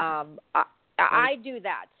 So yeah. I do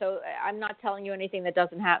that. So I'm not telling you anything that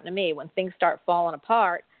doesn't happen to me. When things start falling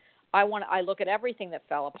apart, I look at everything that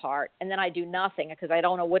fell apart, and then I do nothing because I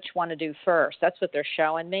don't know which one to do first. That's what they're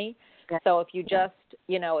showing me. Yeah. So if you just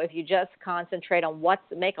concentrate on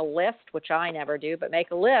make a list, which I never do, but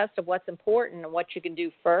make a list of what's important and what you can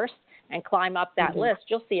do first and climb up that list,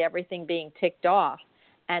 you'll see everything being ticked off.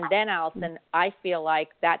 And then, Allison, I feel like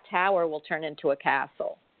that tower will turn into a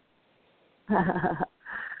castle.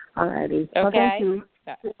 All righty. Okay. Well, thank you.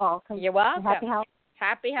 You're welcome.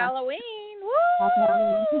 Happy Halloween. Woo! Happy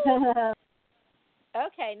Halloween.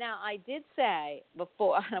 Okay, now I did say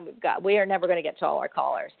before, we are never going to get to all our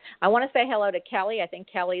callers. I want to say hello to Kelly. I think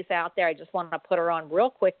Kelly's out there. I just want to put her on real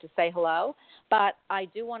quick to say hello. But I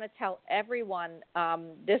do want to tell everyone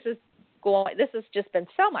this has just been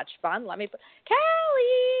so much fun. Kelly!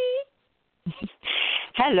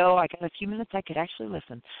 Hello, I got a few minutes I could actually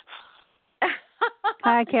listen.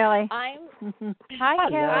 Hi, Kelly. Hi, Hello.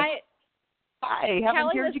 Kelly. Hi,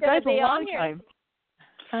 haven't heard you guys in a long time.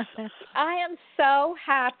 I am so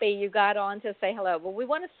happy you got on to say hello. Well, we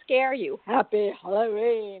want to scare you. Happy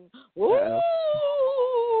Halloween. Woo!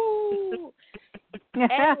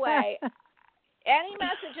 Anyway, any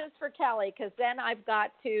messages for Kelly? Because then I've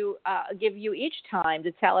got to give you each time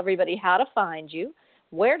to tell everybody how to find you,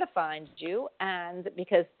 where to find you, and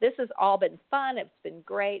because this has all been fun, it's been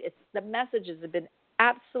great. The messages have been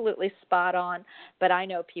absolutely spot on, but I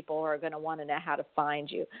know people are going to want to know how to find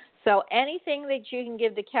you. So anything that you can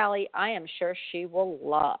give to Kelly, I am sure she will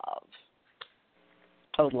love.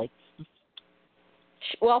 Totally.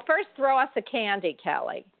 Well, first throw us a candy,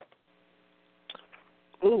 Kelly.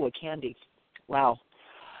 Ooh, a candy. Wow.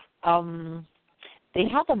 They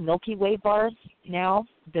have a Milky Way bar now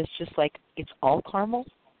that's just like, it's all caramel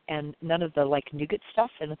and none of the like nougat stuff,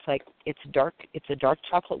 and it's like, it's a dark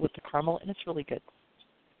chocolate with the caramel, and it's really good.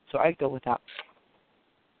 So I'd go with that.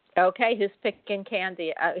 Okay, who's picking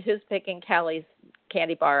candy? Who's picking Kelly's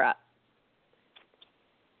candy bar up?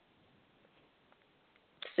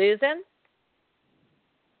 Susan?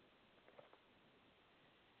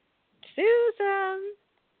 Susan?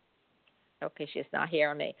 Okay, she's not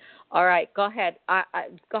hearing me. All right, go ahead.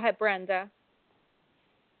 Go ahead, Brenda.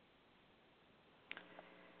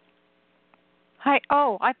 Hi.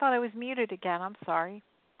 Oh, I thought I was muted again. I'm sorry.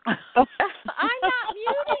 I'm not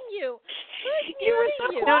muting you. Who's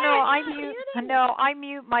muting you? I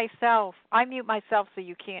mute myself. I mute myself so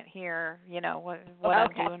you can't hear, what I'm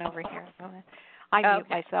doing over here. I mute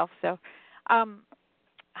myself. So,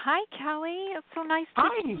 hi, Kelly. It's so nice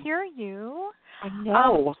to hear you. I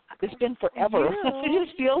know. It's been forever. It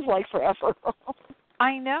just feels like forever.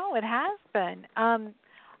 I know. It has been.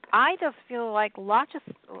 I just feel like lots of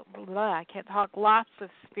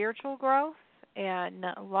spiritual growth and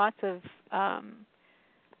lots of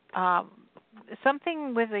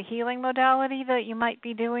something with a healing modality that you might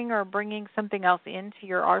be doing or bringing something else into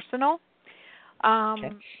your arsenal.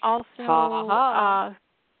 Also,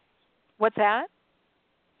 what's that?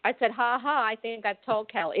 I said, I think I've told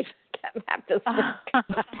Kelly. Go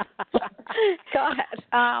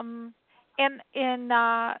ahead. And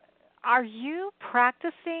are you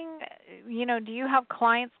practicing? Do you have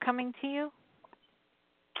clients coming to you?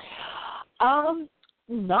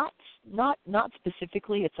 Not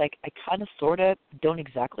specifically. It's like I kind of sort of don't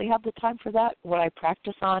exactly have the time for that. What I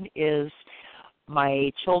practice on is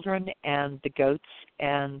my children and the goats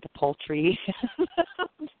and the poultry,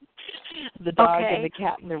 the dog and the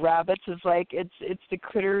cat and the rabbits. Is like it's the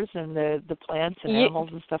critters and the plants and animals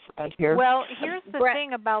and stuff around here. Well, here's the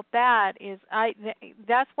thing about that is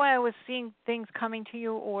that's why I was seeing things coming to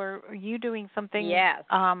you, or you doing something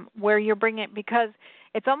where you're bringing it, because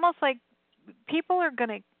it's almost like people are going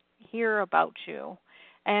to hear about you,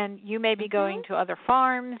 and you may be going to other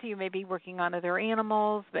farms, you may be working on other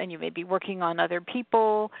animals, and you may be working on other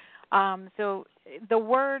people. So the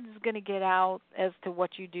word's going to get out as to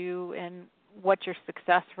what you do and what your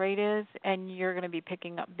success rate is, and you're going to be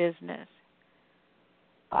picking up business.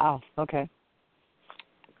 Wow. Okay.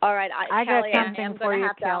 All right. I Kelly, got something for you,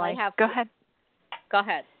 Kelly. Go ahead. Go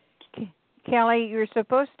ahead. Kelly, you're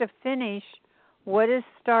supposed to finish what is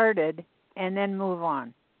started and then move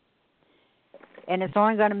on. And it's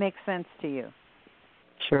only going to make sense to you.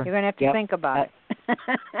 Sure. You're going to have to think about it.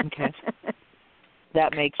 Okay.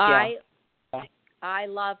 That makes I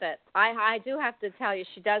love it. I do have to tell you,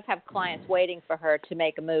 she does have clients waiting for her to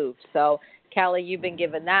make a move. So, Kelly, you've been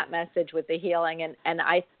given that message with the healing, and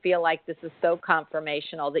I feel like this is so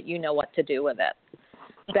confirmational that you know what to do with it.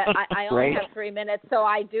 But I only have 3 minutes, so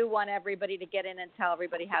I do want everybody to get in and tell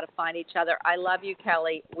everybody how to find each other. I love you,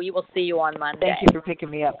 Kelly. We will see you on Monday. Thank you for picking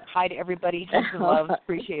me up. Hi to everybody. Hugs and love.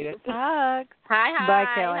 Appreciate it. Hugs. Hi. Bye,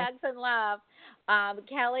 Kelly. Hugs and love.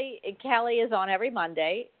 Kelly is on every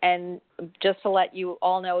Monday, and just to let you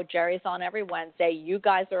all know, Jerry's on every Wednesday. You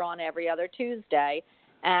guys are on every other Tuesday,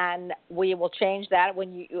 and we will change that at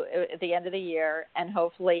the end of the year, and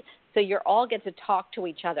hopefully, so you all get to talk to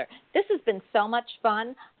each other. This has been so much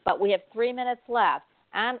fun, but we have 3 minutes left.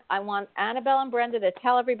 And I want Annabelle and Brenda to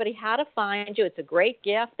tell everybody how to find you. It's a great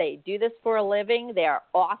gift. They do this for a living. They are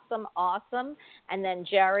awesome. And then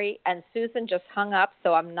Jerry and Susan just hung up,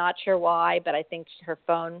 so I'm not sure why, but I think her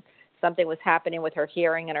phone, something was happening with her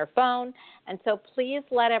hearing and her phone. And so please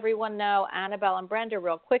let everyone know, Annabelle and Brenda,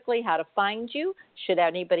 real quickly, how to find you should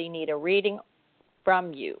anybody need a reading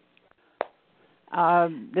from you.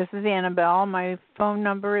 This is Annabelle. My phone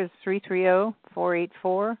number is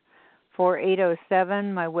 330-484-4807.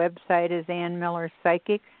 My website is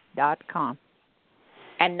AnnMillerPsychic.com.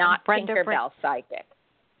 And not Brenda Tinkerbell Psychic.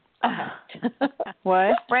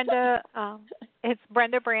 What? Brenda, it's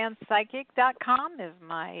BrendaBrandPsychic.com is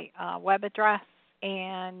my web address,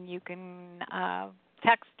 and you can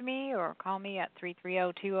text me or call me at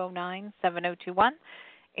 330-209-7021,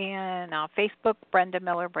 and Facebook, Brenda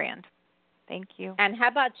Miller Brand. Thank you. And how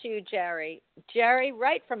about you, Jerry? Jerry,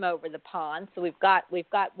 right from over the pond. So we've got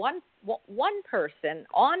one person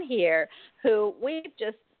on here who we're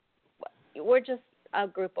just a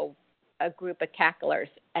group of cacklers,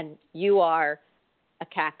 and you are a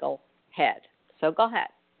cackle head. So go ahead,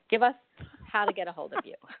 give us how to get a hold of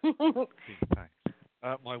you. Thanks.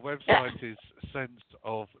 My website is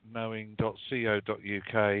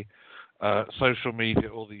senseofknowing.co.uk. Social media,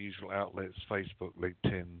 all the usual outlets: Facebook,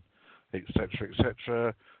 LinkedIn,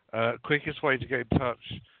 etc. Quickest way to get in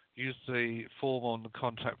touch: use the form on the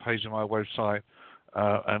contact page of my website,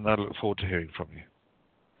 and I look forward to hearing from you.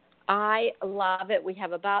 I love it. We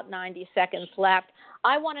have about 90 seconds left.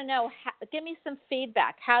 I want to know, give me some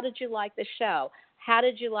feedback. How did you like the show? How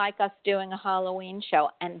did you like us doing a Halloween show?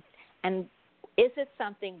 And is it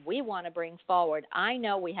something we want to bring forward? I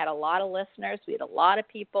know we had a lot of listeners. We had a lot of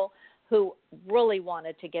people who really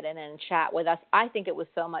wanted to get in and chat with us. I think it was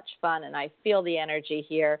so much fun, and I feel the energy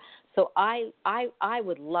here. So I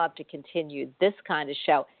would love to continue this kind of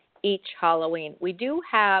show each Halloween. We do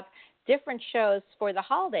have different shows for the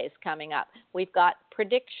holidays coming up. We've got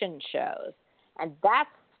prediction shows, and that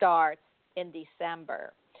starts in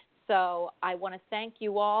December. So I want to thank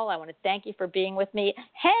you all. I want to thank you for being with me.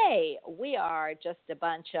 Hey, we are just a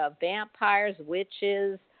bunch of vampires,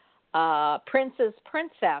 witches, princes,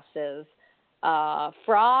 princesses,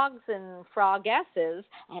 frogs and frogesses,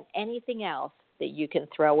 and anything else that you can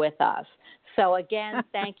throw with us. So again,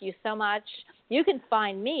 thank you so much. You can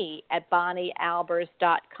find me at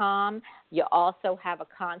BonnieAlbers.com. You also have a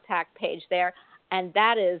contact page there, and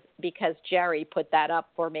that is because Jerry put that up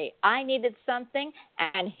for me. I needed something,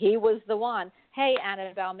 and he was the one. Hey,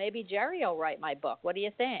 Annabelle, maybe Jerry will write my book. What do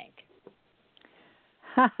you think?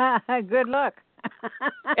 Good luck.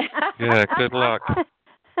 Yeah, good luck.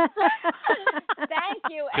 Thank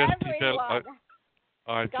you, everyone.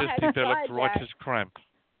 I just developed writer's cramp.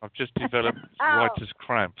 I've just developed Oh. writer's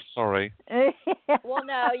cramp. Sorry. Well,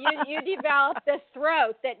 no, you developed the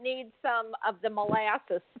throat that needs some of the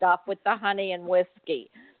molasses stuff with the honey and whiskey.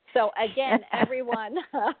 So, again, everyone,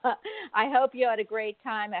 I hope you had a great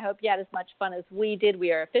time. I hope you had as much fun as we did.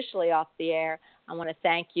 We are officially off the air. I want to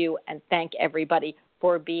thank you and thank everybody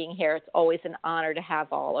for being here. It's always an honor to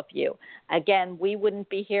have all of you. Again, we wouldn't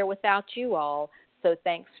be here without you all. So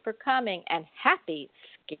thanks for coming, and happy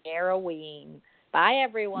Scaroween. Bye,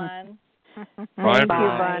 everyone. Bye, Thank you,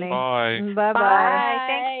 everyone. Bonnie. Bye. Bye-bye. Bye.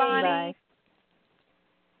 Thanks, Bonnie. Bye.